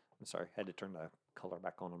I'm sorry, I had to turn the color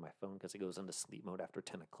back on my phone because it goes into sleep mode after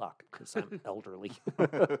 10 o'clock because I'm elderly.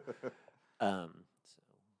 So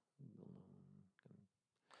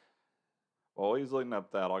Well, he's looking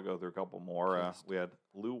up that. I'll go through a couple more. Please. We had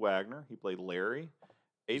Lou Wagner. He played Larry.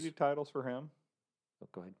 80 titles for him.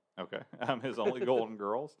 go ahead. Okay. His only Golden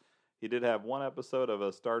Girls. He did have one episode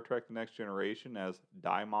of Star Trek The Next Generation as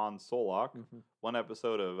Daimon Solok, one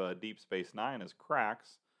episode of Deep Space Nine as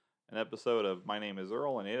Krax, an episode of My Name is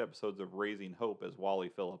Earl, and 8 episodes of Raising Hope as Wally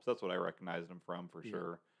Phillips. That's what I recognized him from for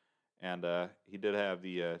sure. And he did have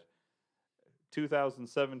the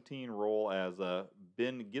 2017 role as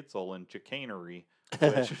Ben Gitzel in Chicanery,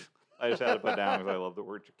 which I just had to put down because I love the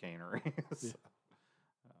word chicanery. So,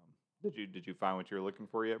 did you find what you were looking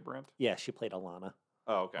for yet, Brent? Yeah, she played Alana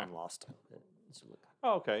Oh, okay. on Lost.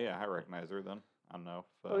 Oh, okay. Yeah, I recognize her then. I don't know.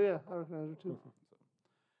 If, Oh, yeah. I recognize her, too.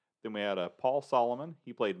 Then we had Paul Solomon.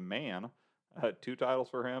 He played Man. 2 titles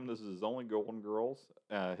for him. This is his only Golden Girls.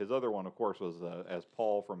 His other one, of course, was as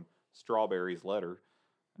Paul from Strawberry's Letter.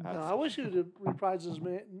 No, I wish he would reprise his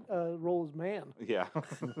role as Man. Yeah.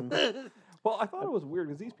 Well, I thought it was weird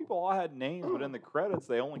because these people all had names, but in the credits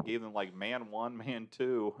they only gave them like Man 1, Man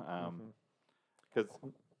 2. Because,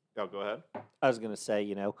 oh, go ahead. I was going to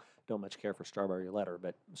say, don't much care for Strawberry Letter,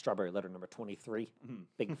 but Strawberry Letter number 23,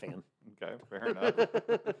 big fan. Okay, fair enough.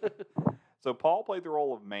 So Paul played the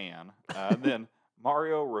role of Man. Then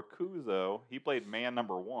Mario Ricuzzo, he played Man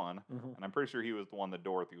number 1, and I'm pretty sure he was the one that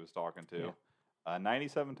Dorothy was talking to. Yeah.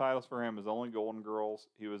 97 titles for him, his only Golden Girls.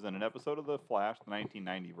 He was in an episode of The Flash, the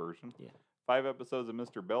 1990 version. Yeah. 5 episodes of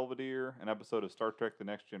Mr. Belvedere, an episode of Star Trek The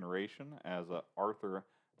Next Generation as Arthur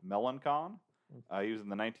Melancon. He was in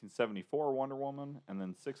the 1974 Wonder Woman, and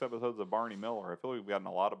then 6 episodes of Barney Miller. I feel like we've gotten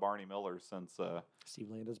a lot of Barney Millers since... Steve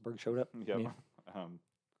Landesberg showed up. Yep. Yeah.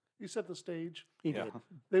 He set the stage. He Yeah. did.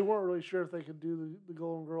 They weren't really sure if they could do the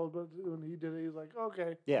Golden Girls, but when he did it, he was like,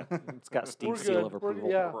 okay. Yeah, it's got We're Steve's seal good. of We're- approval.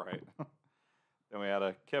 yeah. Right. Then we had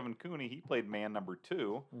Kevin Cooney. He played Man number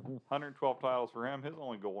 2. 112 titles for him. His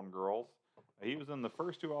only Golden Girls. He was in the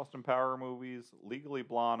first 2 Austin Power movies, Legally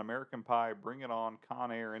Blonde, American Pie, Bring It On,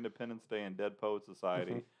 Con Air, Independence Day, and Dead Poet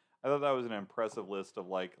Society. I thought that was an impressive list of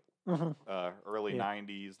like early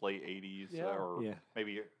 90s, late 80s, Yeah. or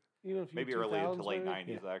maybe Even a few maybe early to 2000s late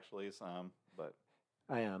maybe. 90s actually. But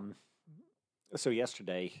I So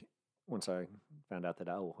yesterday, once I found out that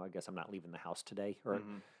I guess I'm not leaving the house today, or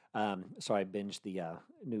so I binged the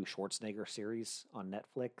new Schwarzenegger series on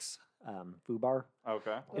Netflix, Fubar,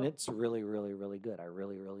 okay. and it's really, really, really good. I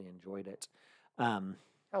really, really enjoyed it. How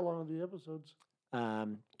long are the episodes?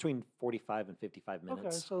 Between 45 and 55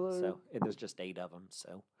 minutes. so and there's just 8 of them.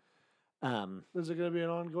 So Is it going to be an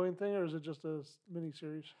ongoing thing, or is it just a mini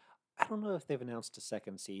series? I don't know if they've announced a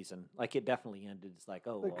second season. Like it definitely ended. It's like,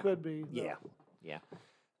 oh, It could be. yeah, yeah.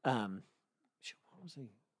 Shoot,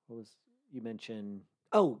 what was you mentioned?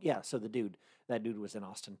 Oh, yeah. So that dude was in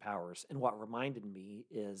Austin Powers, and what reminded me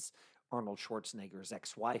is Arnold Schwarzenegger's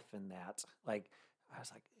ex-wife in that. Like, I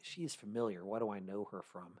was like, she's familiar. What do I know her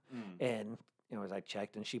from? And as I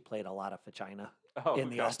checked, and she played a lot of vagina in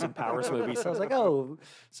the Austin Powers movie. So I was like, oh,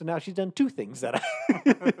 so now she's done 2 things that I.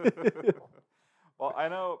 Well, I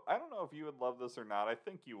don't know if you would love this or not. I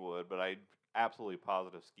think you would, but I'm absolutely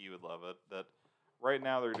positive Ski would love it. That right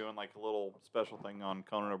now they're doing like a little special thing on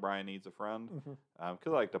Conan O'Brien Needs a Friend. Because I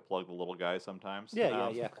like to plug the little guy sometimes. Yeah.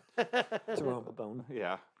 Throw him a bone.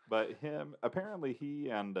 Yeah. But apparently he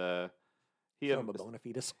and Throw him a bone, a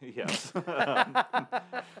fetus. Yes.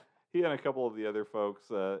 He and a couple of the other folks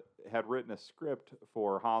had written a script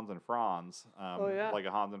for Hans and Franz. Like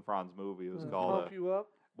a Hans and Franz movie. It was called... Pump you up?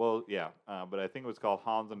 Well, yeah, but I think it was called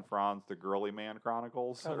Hans and Franz, the Girly Man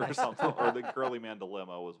Chronicles or something, or the Girly Man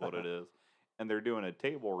Dilemma was what it is. And they're doing a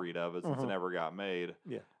table read of it since it never got made.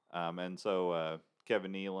 Yeah. And so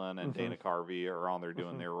Kevin Nealon and Dana Carvey are on there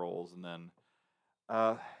doing their roles. And then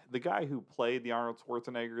the guy who played the Arnold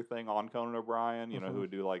Schwarzenegger thing on Conan O'Brien, who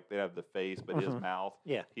would do like, they'd have the face, but his mouth.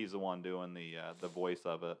 Yeah. He's the one doing the voice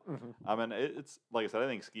of it. I mean, it's, like I said, I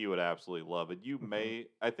think Ski would absolutely love it.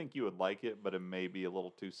 I think you would like it, but it may be a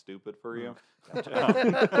little too stupid for you.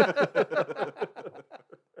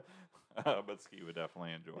 But Ski would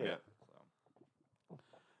definitely enjoy it. So.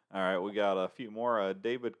 All right, we got a few more.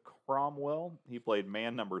 David Cromwell, he played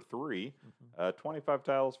Man number 3. 25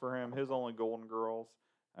 titles for him, his only Golden Girls.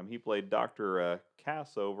 He played Dr.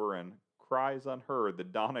 Cassover in Cries Unheard, the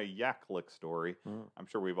Donna Yaklick story. I'm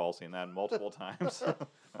sure we've all seen that multiple times.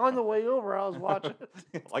 On the way over, I was watching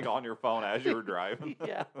it. Like on your phone as you were driving.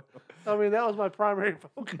 Yeah. I mean, that was my primary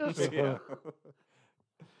focus. Yeah.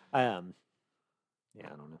 Yeah,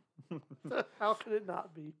 I don't know. How could it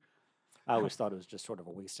not be? I always thought it was just sort of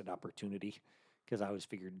a wasted opportunity because I always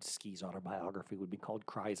figured Ski's autobiography would be called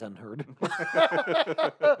Cries Unheard.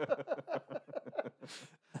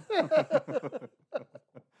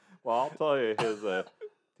 Well, I'll tell you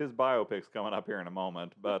his biopic's coming up here in a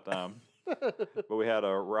moment, but we had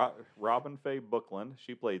a Robin Faye Bookland.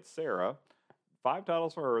 She played Sarah. 5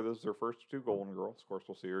 titles for her. This is her first 2 Golden Girls. Of course,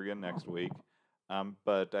 we'll see her again next week.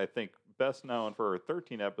 But I think best known for her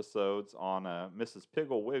 13 episodes on Mrs.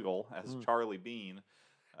 Piggle Wiggle as Charlie Bean.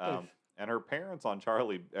 And her parents on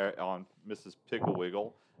on Mrs. Piggle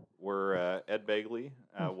Wiggle were Ed Begley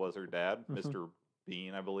was her dad, Mr.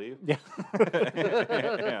 Bean, I believe. Yeah.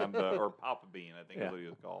 and or Papa Bean, I think is what he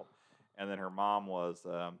was called. And then her mom was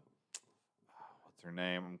what's her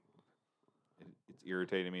name? It's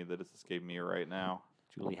irritating me that it's escaping me right now.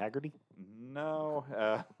 Julie Haggerty? No.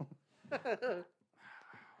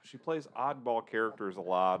 She plays oddball characters a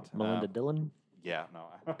lot. Melinda Dillon? Yeah, no.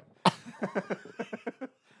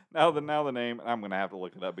 Now the name, I'm going to have to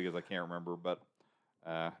look it up because I can't remember, but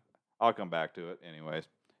I'll come back to it anyways.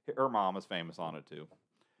 Her mom is famous on it too.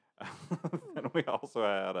 And we also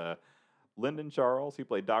had Lyndon Charles. He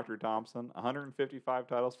played Dr. Thompson. 155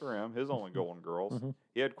 titles for him. His only Golden Girls.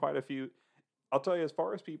 He had quite a few. I'll tell you, as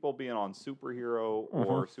far as people being on superhero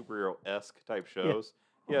or superhero-esque type shows,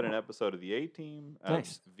 he had an episode of the A-Team,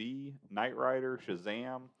 V, Knight Rider,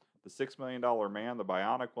 Shazam, The $6 Million Man, The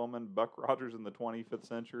Bionic Woman, Buck Rogers in the 25th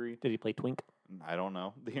Century. Did he play Twink? I don't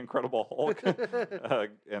know. The Incredible Hulk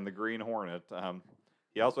and The Green Hornet.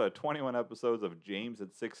 He also had 21 episodes of James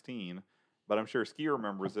at 16, but I'm sure Ski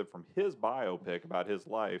remembers it from his biopic about his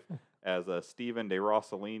life as Stephen De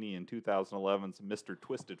Rossellini in 2011's Mr.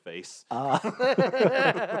 Twisted Face.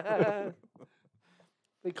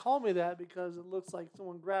 They call me that because it looks like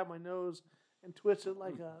someone grabbed my nose and twisted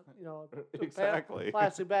like a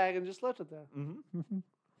plastic bag and just left it there.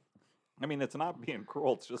 I mean, it's not being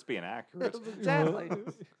cruel; it's just being accurate. Exactly.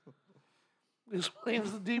 It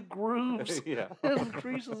explains the deep grooves and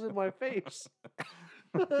creases in my face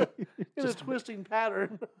in a twisting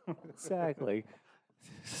pattern. Exactly.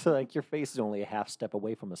 So, like, your face is only a half step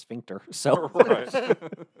away from a sphincter. So,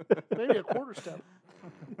 maybe a quarter step.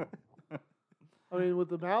 I mean, with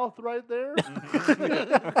the mouth right there.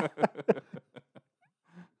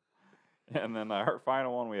 And then her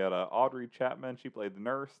final one, we had Audrey Chapman. She played the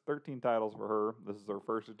nurse. 13 titles for her. This is her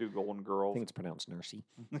first of 2 Golden Girls. I think it's pronounced nursey.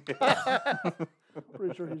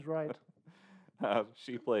 Pretty sure he's right.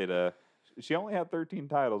 She played she only had 13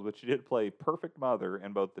 titles, but she did play Perfect Mother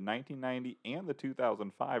in both the 1990 and the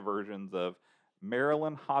 2005 versions of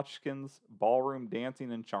Marilyn Hodgkin's Ballroom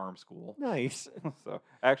Dancing and Charm School. Nice. So,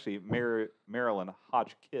 actually, Marilyn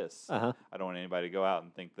Hodgkiss. Uh-huh. I don't want anybody to go out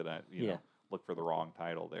and think that I, know, look for the wrong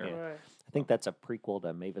title there. Yeah. Right. I think that's a prequel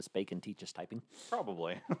to Mavis Bacon Teaches Typing.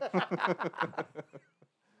 Probably.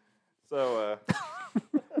 So,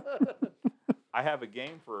 I have a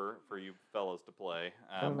game for you fellas to play,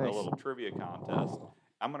 nice. A little trivia contest.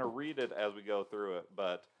 I'm going to read it as we go through it,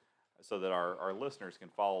 but so that our listeners can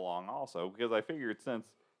follow along also, because I figured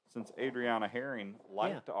since Adriana Herring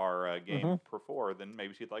liked our game before, then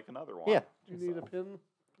maybe she'd like another one. Yeah. Do you need a pen,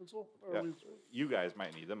 pencil? Or You guys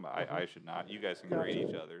might need them. I should not. You guys can grade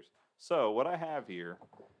each other's. So what I have here,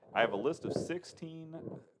 I have a list of 16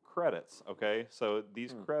 credits, okay? So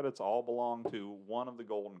these credits all belong to one of the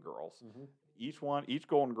Golden Girls. Each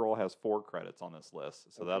Golden Girl has 4 credits on this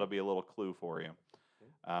list, so that'll be a little clue for you.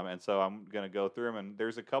 And so I'm going to go through them, and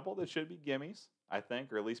there's a couple that should be gimmies, I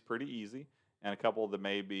think, or at least pretty easy, and a couple that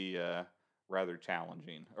may be rather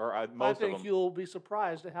challenging. Or most I think of them, you'll be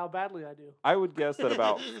surprised at how badly I do. I would guess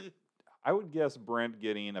that Brent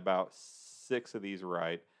getting about 6 of these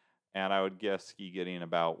right, and I would guess Ski getting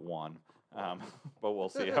about 1. But we'll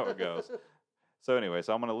see how it goes. So anyway,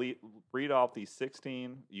 I'm going to read off these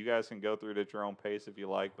 16. You guys can go through it at your own pace if you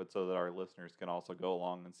like, but so that our listeners can also go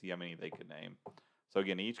along and see how many they could name. So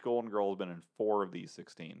again, each Golden Girl has been in 4 of these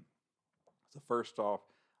 16. So first off,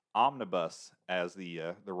 Omnibus as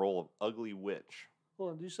the role of Ugly Witch.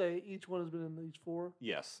 Hold on, do you say each one has been in these 4?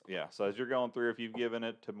 Yes, yeah. So as you're going through, if you've given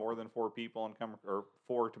it to more than 4 people and or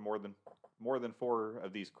 4 to more than 4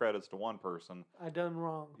 of these credits to one person, I done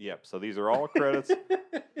wrong. Yep. So these are all credits.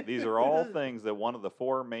 These are all things that one of the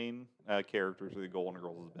 4 main characters of the Golden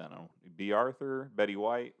Girls has been on. B. Arthur, Betty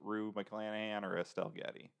White, Rue McClanahan, or Estelle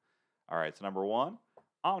Getty. All right. So number 1,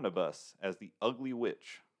 Omnibus as the Ugly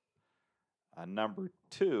Witch. Number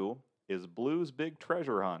 2 is Blue's Big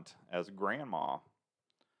Treasure Hunt as Grandma.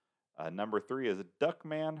 Number 3 is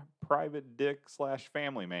Duckman, Private Dick /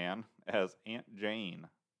 Family Man as Aunt Jane.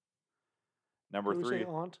 Number Can we 3, say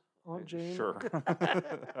Aunt Jane. Sure.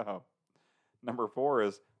 Number 4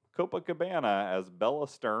 is Copacabana as Bella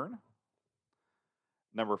Stern.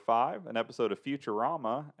 Number 5, an episode of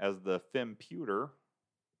Futurama as the Femputer.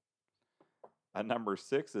 Number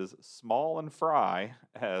 6 is Small and Fry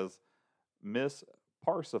as Miss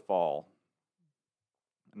Parsifal.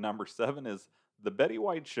 Number 7 is The Betty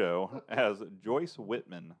White Show as Joyce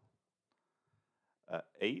Whitman.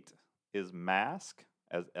 8 is Mask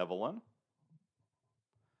as Evelyn.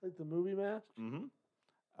 Like the movie Mask?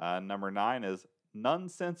 Mm-hmm. Number 9 is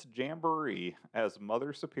Nonsense Jamboree as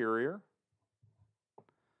Mother Superior.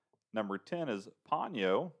 Number 10 is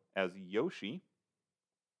Ponyo as Yoshi.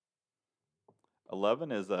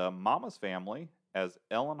 11 is Mama's Family as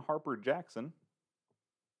Ellen Harper Jackson.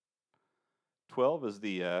 12 is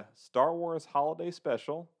the Star Wars Holiday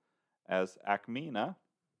Special as Akmina.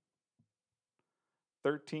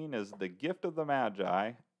 13 is The Gift of the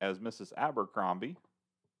Magi as Mrs. Abercrombie.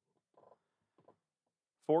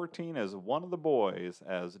 14 is One of the Boys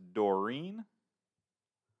as Doreen.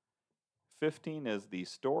 15 is The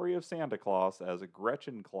Story of Santa Claus as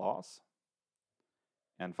Gretchen Claus.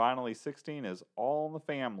 And finally, 16 is All in the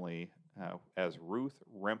Family as Ruth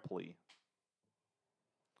Rempley.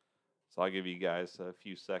 So I'll give you guys a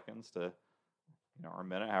few seconds to, or a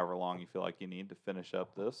minute, however long you feel like you need to finish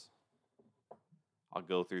up this. I'll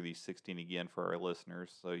go through these 16 again for our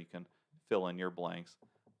listeners so you can fill in your blanks.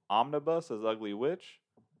 Omnibus as Ugly Witch.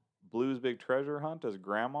 Blue's Big Treasure Hunt as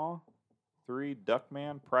Grandma. 3,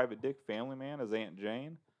 Duckman, Private Dick, Family Man as Aunt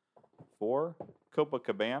Jane. 4,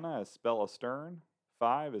 Copacabana as Bella Stern.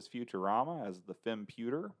 5 is Futurama as the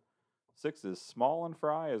Femputer. 6 is Small and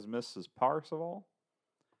Fry as Mrs. Parzival.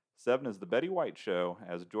 7 is The Betty White Show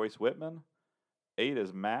as Joyce Whitman. 8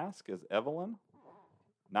 is Mask as Evelyn.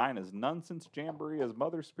 9 is Nonsense Jamboree as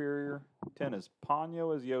Mother Superior. 10 is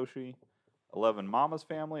Ponyo as Yoshi. 11, Mama's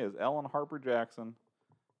Family as Ellen Harper Jackson.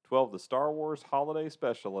 12, The Star Wars Holiday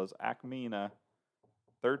Special as Akmina.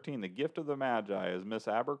 13, The Gift of the Magi as Miss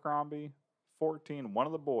Abercrombie. 14, One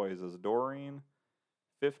of the Boys as Doreen.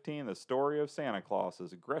 15, The Story of Santa Claus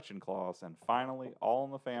as Gretchen Claus. And finally, All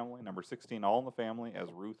in the Family, number 16, All in the Family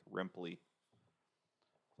as Ruth Rempley.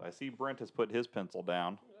 So I see Brent has put his pencil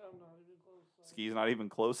down. I'm not even close. Ski's not even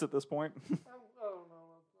close at this point. Oh, no, that's not far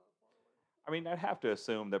away. I mean, I'd have to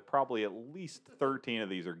assume that probably at least 13 of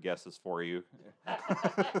these are guesses for you.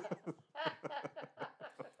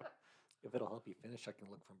 If it'll help you finish, I can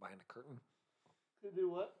look from behind a curtain. To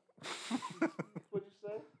do what? What'd you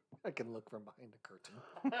say? I can look from behind a curtain.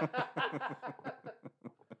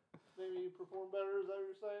 Maybe you perform better, is that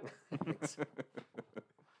what you're saying?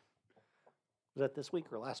 Was that this week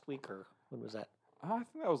or last week, or when was that? I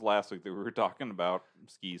think that was last week that we were talking about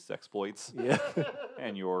Ski's exploits. Yeah.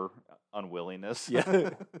 And your unwillingness Yeah.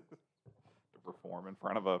 to perform in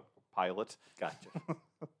front of a pilot. Gotcha.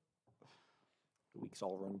 The weeks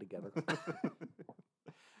all run together.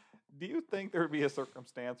 Do you think there would be a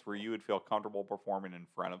circumstance where you would feel comfortable performing in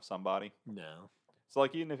front of somebody? No. So,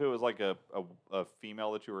 like, even if it was like a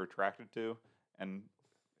female that you were attracted to, and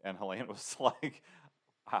Helene was like,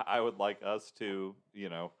 I would like us to,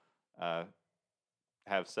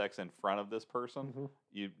 have sex in front of this person. Mm-hmm.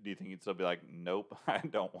 Do you think you'd still be like, nope, I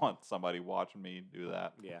don't want somebody watching me do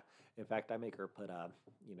that? Yeah. In fact, I make her put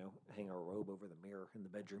hang a robe over the mirror in the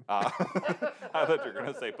bedroom. I thought you were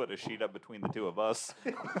going to say put a sheet up between the two of us.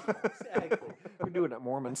 Exactly. We're doing it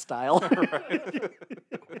Mormon style.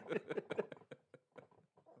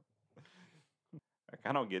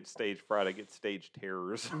 I don't get stage fright. I get stage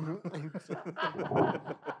terrors.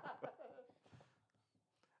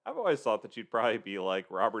 I've always thought that you'd probably be like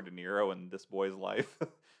Robert De Niro in This Boy's Life.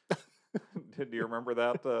 Do you remember that?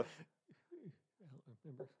 I don't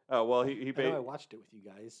remember. Oh, well, I know I watched it with you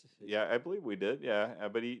guys. Yeah, I believe we did. Yeah,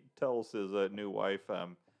 but he tells his new wife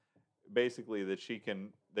basically that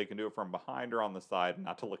they can do it from behind or on the side, and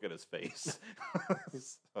not to look at his face.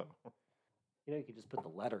 So. You could just put the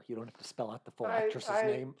letter. You don't have to spell out the full actress's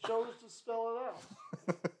name. I chose to spell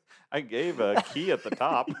it out. I gave a key at the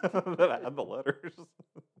top that had the letters.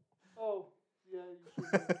 Oh, yeah, you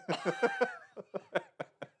should.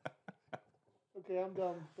 Okay, I'm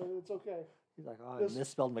done, but it's okay. He's like, oh, I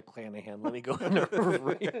misspelled McClanahan. Let me go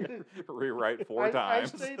and rewrite 4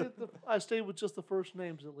 times. I stayed with just the first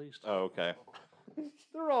names at least. Oh, okay.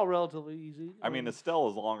 They're all relatively easy. I mean, Estelle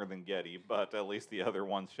is longer than Getty, but at least the other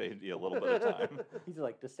ones shaved you a little bit of time. He's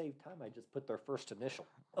like, to save time, I just put their first initial.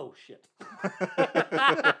 Oh, shit.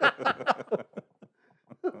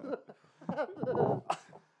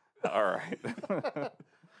 All right.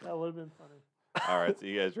 That would have been funny. All right, so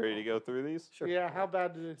you guys ready to go through these? Sure. Yeah, how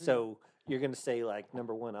bad did it? So you're going to say, like,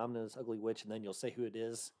 number one, Amna's Ugly Witch, and then you'll say who it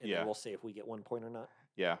is, and Yeah. then we'll say if we get 1 point or not.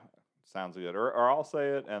 Yeah, sounds good. Or I'll say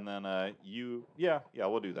it, and then yeah,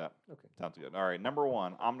 we'll do that. Okay. Sounds good. All right, number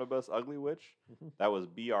one, Omnibus Ugly Witch. Mhm. That was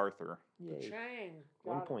B. Arthur. Yay. Chang.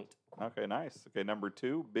 1 Got it. point. Okay, nice. Okay, number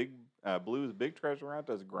two, Blue's Big Treasure Hunt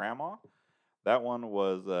as Grandma. That one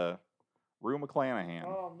was Rue McClanahan.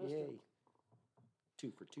 Oh, missed Yay. it.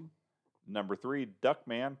 2 for 2. Number three,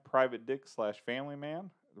 Duckman, Private Dick / Family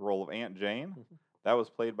Man, the role of Aunt Jane. Mhm. That was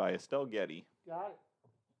played by Estelle Getty. Got it.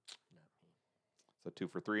 So 2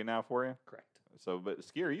 for 3 now for you. Correct. So, but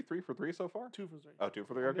Ski, are you 3 for 3 so far? 2 for 3. Oh, 2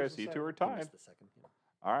 for 3. I Okay, missed so the you two second. are You tied. missed the second. Yeah.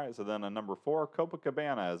 All right, so then number 4,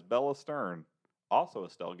 Copacabana as Bella Stern, also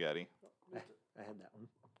Estelle Getty. Missed it. I had that one.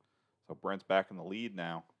 So Brent's back in the lead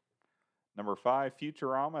now. Number 5,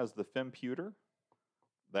 Futurama as the Femputer.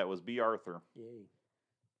 That was B. Arthur. Yay.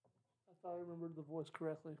 I thought I remembered the voice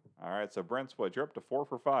correctly. All right, so Brent's what? You're up to 4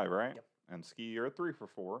 for 5, right? Yep. And Ski, you're at 3 for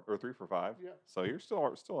 4 or 3 for 5. Yeah. So you're still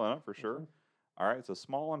in it for sure. Mhm. All right, so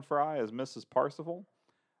Small and Fry as Mrs. Parsifal.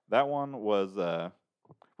 That one was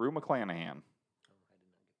Rue McClanahan. Oh, I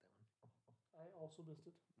did not get that one. I also missed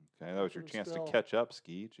it. Okay, that was It your was chance still- to catch up,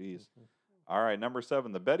 Ski. Jeez. Mhm. All right, number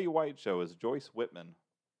 7, The Betty White Show is Joyce Whitman.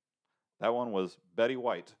 That one was Betty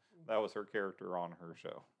White. That was her character on her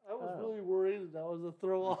show. I was Oh. really worried that was a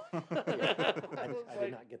throw off. Yeah, I was did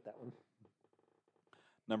like, not get that one.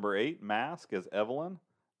 Number 8, Mask as Evelyn.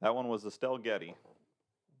 That one was Estelle Getty.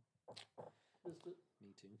 missed it.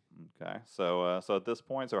 Me too. Okay, so at this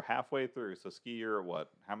point, so halfway through. So Ski, you're at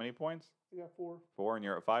what? How many points? I got 4. 4, and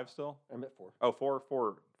you're at 5 still? I'm at 4. Oh, 4 to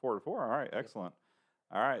 4. All right, excellent.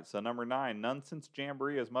 All right, so number 9, Nonsense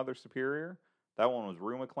Jamboree as Mother Superior. That one was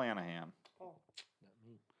Rue McClanahan. Oh, Not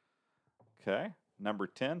me. Okay. Number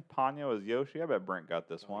 10, Ponyo as Yoshi. I bet Brent got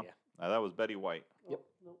this Oh, one. yeah. That was Betty White. Yep.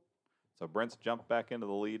 Nope. So Brent's jumped back into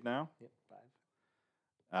the lead now. Yep,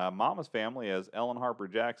 5. Mama's Family as Ellen Harper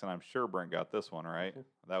Jackson. I'm sure Brent got this one, right? Mhm.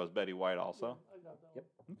 That was Betty White also. Yeah, I got that Yep.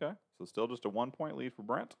 one. Okay. So still just a 1-point lead for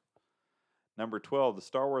Brent. Number 12, the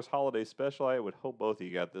Star Wars Holiday Special. I would hope both of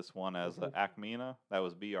you got this one as Mhm. Akmina. That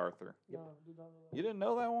was B. Arthur. Yep. No, did not know that. You didn't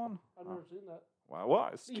know that one? I've Oh. never seen that. Wow. Well,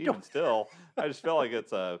 it's You even don't- still. I just feel like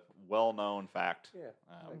it's a well-known fact. Yeah.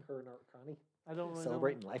 Um, Like her and Art Connie I don't really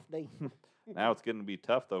celebrating Life Day. Now it's going to be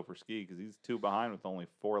tough, though, for Ski because he's 2 behind with only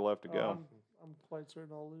 4 left to know. go. I'm quite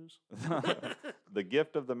certain I'll lose. The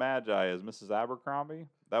Gift of the Magi as Mrs. Abercrombie.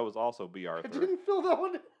 That was also B. I Arthur. didn't fill that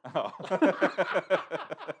one in. Oh.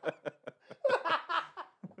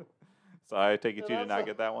 So I take it you did not Also-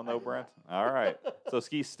 get that one, though, Brent? All right. So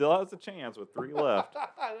Ski still has a chance with 3 left.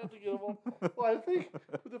 I have to get them all. Well, I think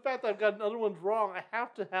with the fact that I've got other ones wrong, I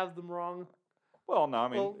have to have them wrong. Well, no, I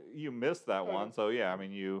mean, Well, you missed that okay. one. So, yeah, I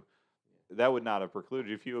mean, that would not have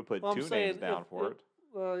precluded if you would put Well, I'm 2 saying names down if- for if- it.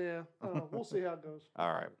 Well, yeah. I don't know. We'll see how it goes.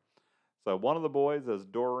 All right. So one of the boys as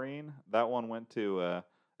Doreen. That one went to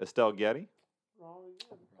Estelle Getty. Wrong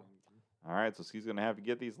again. All right, so he's going to have to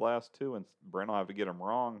get these last 2, and Brent will have to get them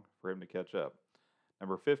wrong for him to catch up.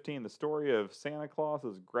 Number 15, the story of Santa Claus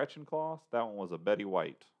is Gretchen Claus. That one was a Betty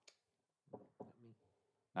White. Not me.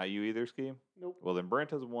 Not you either, Ski? Nope. Well, then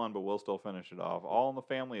Brent has won, but we'll still finish it off. All in the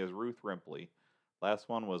Family is Ruth Ripley. Last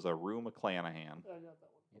one was a Rue McClanahan. I got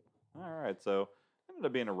that one. All right, so ended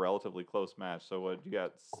up being a relatively close match. So what, you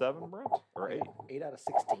got 7, Brent? Or 8? 8 out of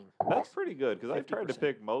 16. That's pretty good, because I tried to 50%.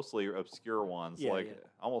 pick mostly obscure ones, Yeah, like yeah.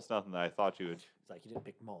 almost nothing that I thought you would. It's like you didn't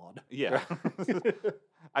pick Maud. Yeah.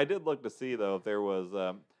 I did look to see, though, if there was,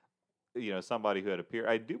 somebody who had appeared.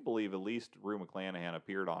 I do believe at least Rue McClanahan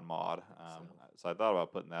appeared on Maude. So I thought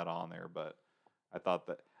about putting that on there, but I thought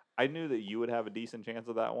that I knew that you would have a decent chance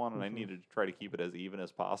of that one, and I Mhm. needed to try to keep it as even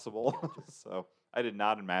as possible. So I did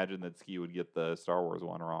not imagine that Ski would get the Star Wars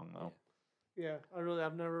one wrong, though. Yeah, I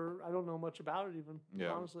don't know much about it even.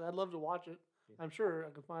 Yeah. Honestly, I'd love to watch it. I'm sure I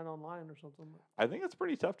could find online or something. I think it's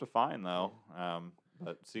pretty tough to find, though.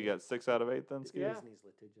 But so you got 6 out of 8 then, Ski? Yeah. Disney's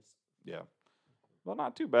litigious. Yeah. Well,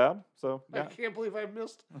 not too bad. So I yeah, can't believe I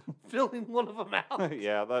missed filling one of them out.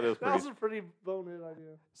 yeah, that is That pretty. was a pretty bonehead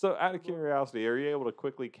idea. So, out of curiosity, are you able to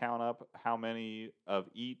quickly count up how many of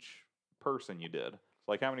each person you did?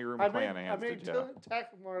 Like, how many Rue I McClanahans made did you have?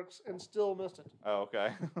 tack marks and still missed it. Oh,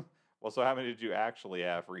 okay. Well, so how many did you actually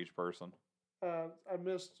have for each person? I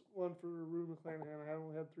missed one for Rue McClanahan. I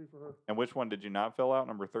only had 3 for her. And which one did you not fill out?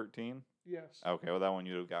 Number 13? Yes. Okay, well, that one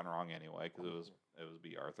you'd have gotten wrong anyway because it was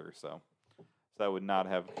B. Arthur. So that would not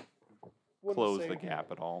have closed the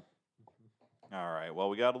gap at all. All right. Well,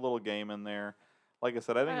 we got a little game in there. Like I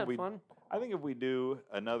said, I think if we do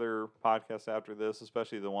another podcast after this,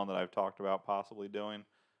 especially the one that I've talked about possibly doing,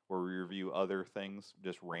 where we review other things,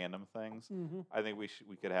 just random things, I think we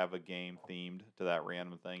could have a game themed to that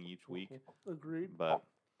random thing each week. Agreed. But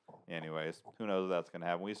anyways, who knows if that's going to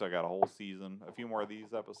happen. We still got a whole season, a few more of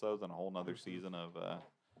these episodes, and a whole nother season of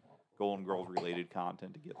Golden Girls related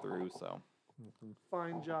content to get through. So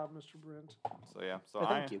fine job, Mr. Brent. So yeah, so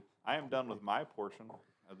thank you. I am done with my portion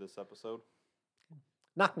of this episode.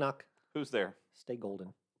 Knock knock. Who's there? Stay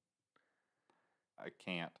golden. I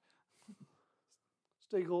can't.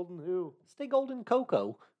 Stay golden who? Stay golden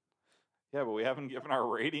Coco. Yeah, but we haven't given our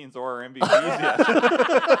ratings or our MVPs yet.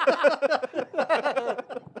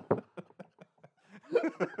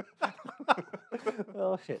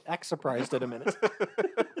 Oh, shit. Act surprised in a minute.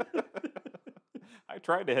 I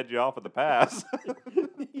tried to head you off at the pass.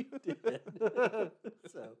 You did.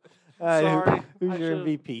 So, sorry. Who's your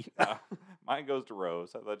MVP? Mine goes to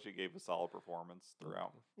Rose. I thought she gave a solid performance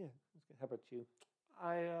throughout. Yeah. How about you?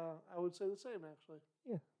 I would say the same, actually.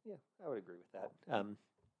 Yeah, I would agree with that.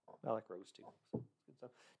 I like Rose too. So good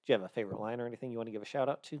stuff. Do you have a favorite line or anything you want to give a shout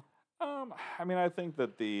out to? I mean, I think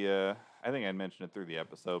that I think I mentioned it through the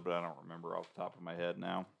episode, but I don't remember off the top of my head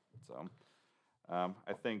now. So, I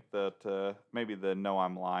think that maybe the "No,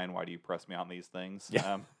 I'm lying. Why do you press me on these things?"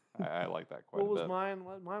 Yeah. I like that quite a bit. What was mine?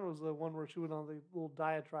 Mine was the one where she went on the little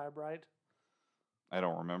diatribe, right? I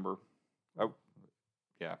don't remember. Oh,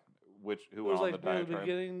 yeah. Who was went on like the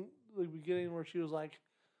diatribe? the beginning where she was like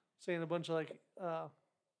saying a bunch of like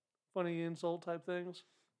funny insult type things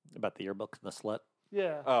about the yearbook and the slut.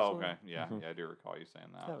 Yeah. Oh, okay. Yeah, yeah, I do recall you saying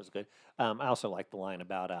that. That was good. I also like the line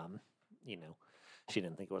about she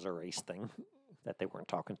didn't think it was a race thing that they weren't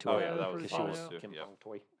talking to her. Oh yeah, that was because she was too. Kim Yep. Bong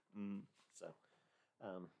Toy. So,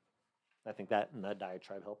 I think that and the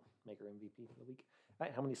diatribe helped make her MVP for the week. All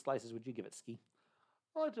right, how many slices would you give it, Ski?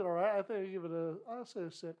 I liked it all right. I think I give it I'll say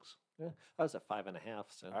a 6. Yeah, I was at 5.5.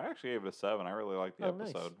 So I actually gave it a 7. I really liked the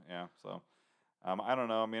episode. Nice. Yeah, so I don't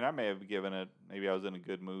know. I mean, I may have given it. Maybe I was in a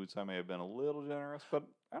good mood, so I may have been a little generous. But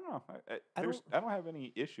I don't know. I don't have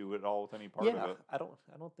any issue at all with any part of it. I don't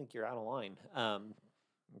think you're out of line. I'm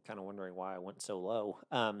kind of wondering why I went so low.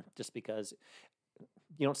 Just because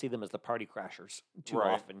you don't see them as the party crashers too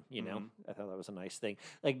often, you know. I thought that was a nice thing.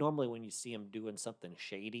 Like normally when you see them doing something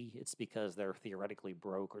shady, it's because they're theoretically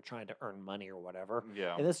broke or trying to earn money or whatever.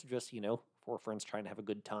 Yeah. And this is just, 4 friends trying to have a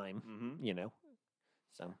good time,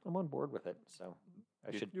 So I'm on board with it. So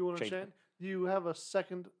I should. You want to change? Do you have a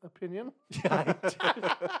second opinion?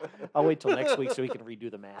 I'll wait till next week so we can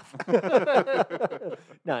redo the math.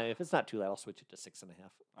 No, if it's not too late, I'll switch it to 6.5.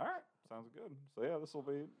 All right. Sounds good. So yeah, this will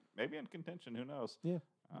be maybe in contention. Who knows? Yeah,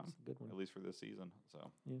 that's a good one. At least for this season.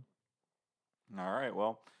 So yeah. All right.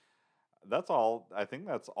 Well, that's all. I think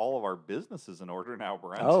that's all of our businesses in order now,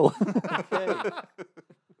 Brent. Oh, okay.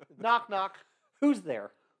 Knock knock. Who's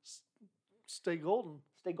there? Stay golden.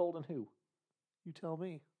 Stay golden. Who? You tell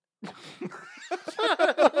me.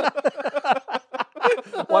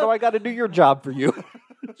 Why do I got to do your job for you?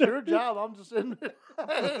 It's your job. I'm just in.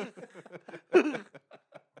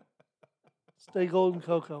 Stay golden,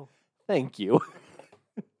 Coco. Thank you.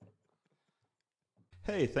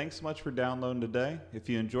 Hey, thanks so much for downloading today. If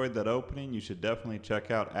you enjoyed that opening, you should definitely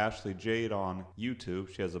check out Ashley Jade on YouTube.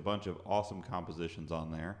 She has a bunch of awesome compositions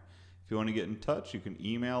on there. If you want to get in touch, you can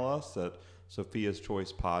email us at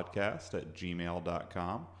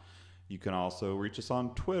sophiaschoicepodcast@gmail.com. You can also reach us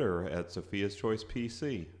on Twitter at Sophia's Choice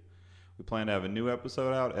PC. We plan to have a new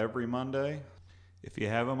episode out every Monday. If you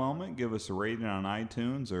have a moment, give us a rating on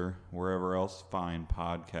iTunes or wherever else fine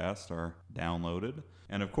podcasts are downloaded.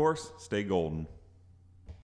 And of course, stay golden.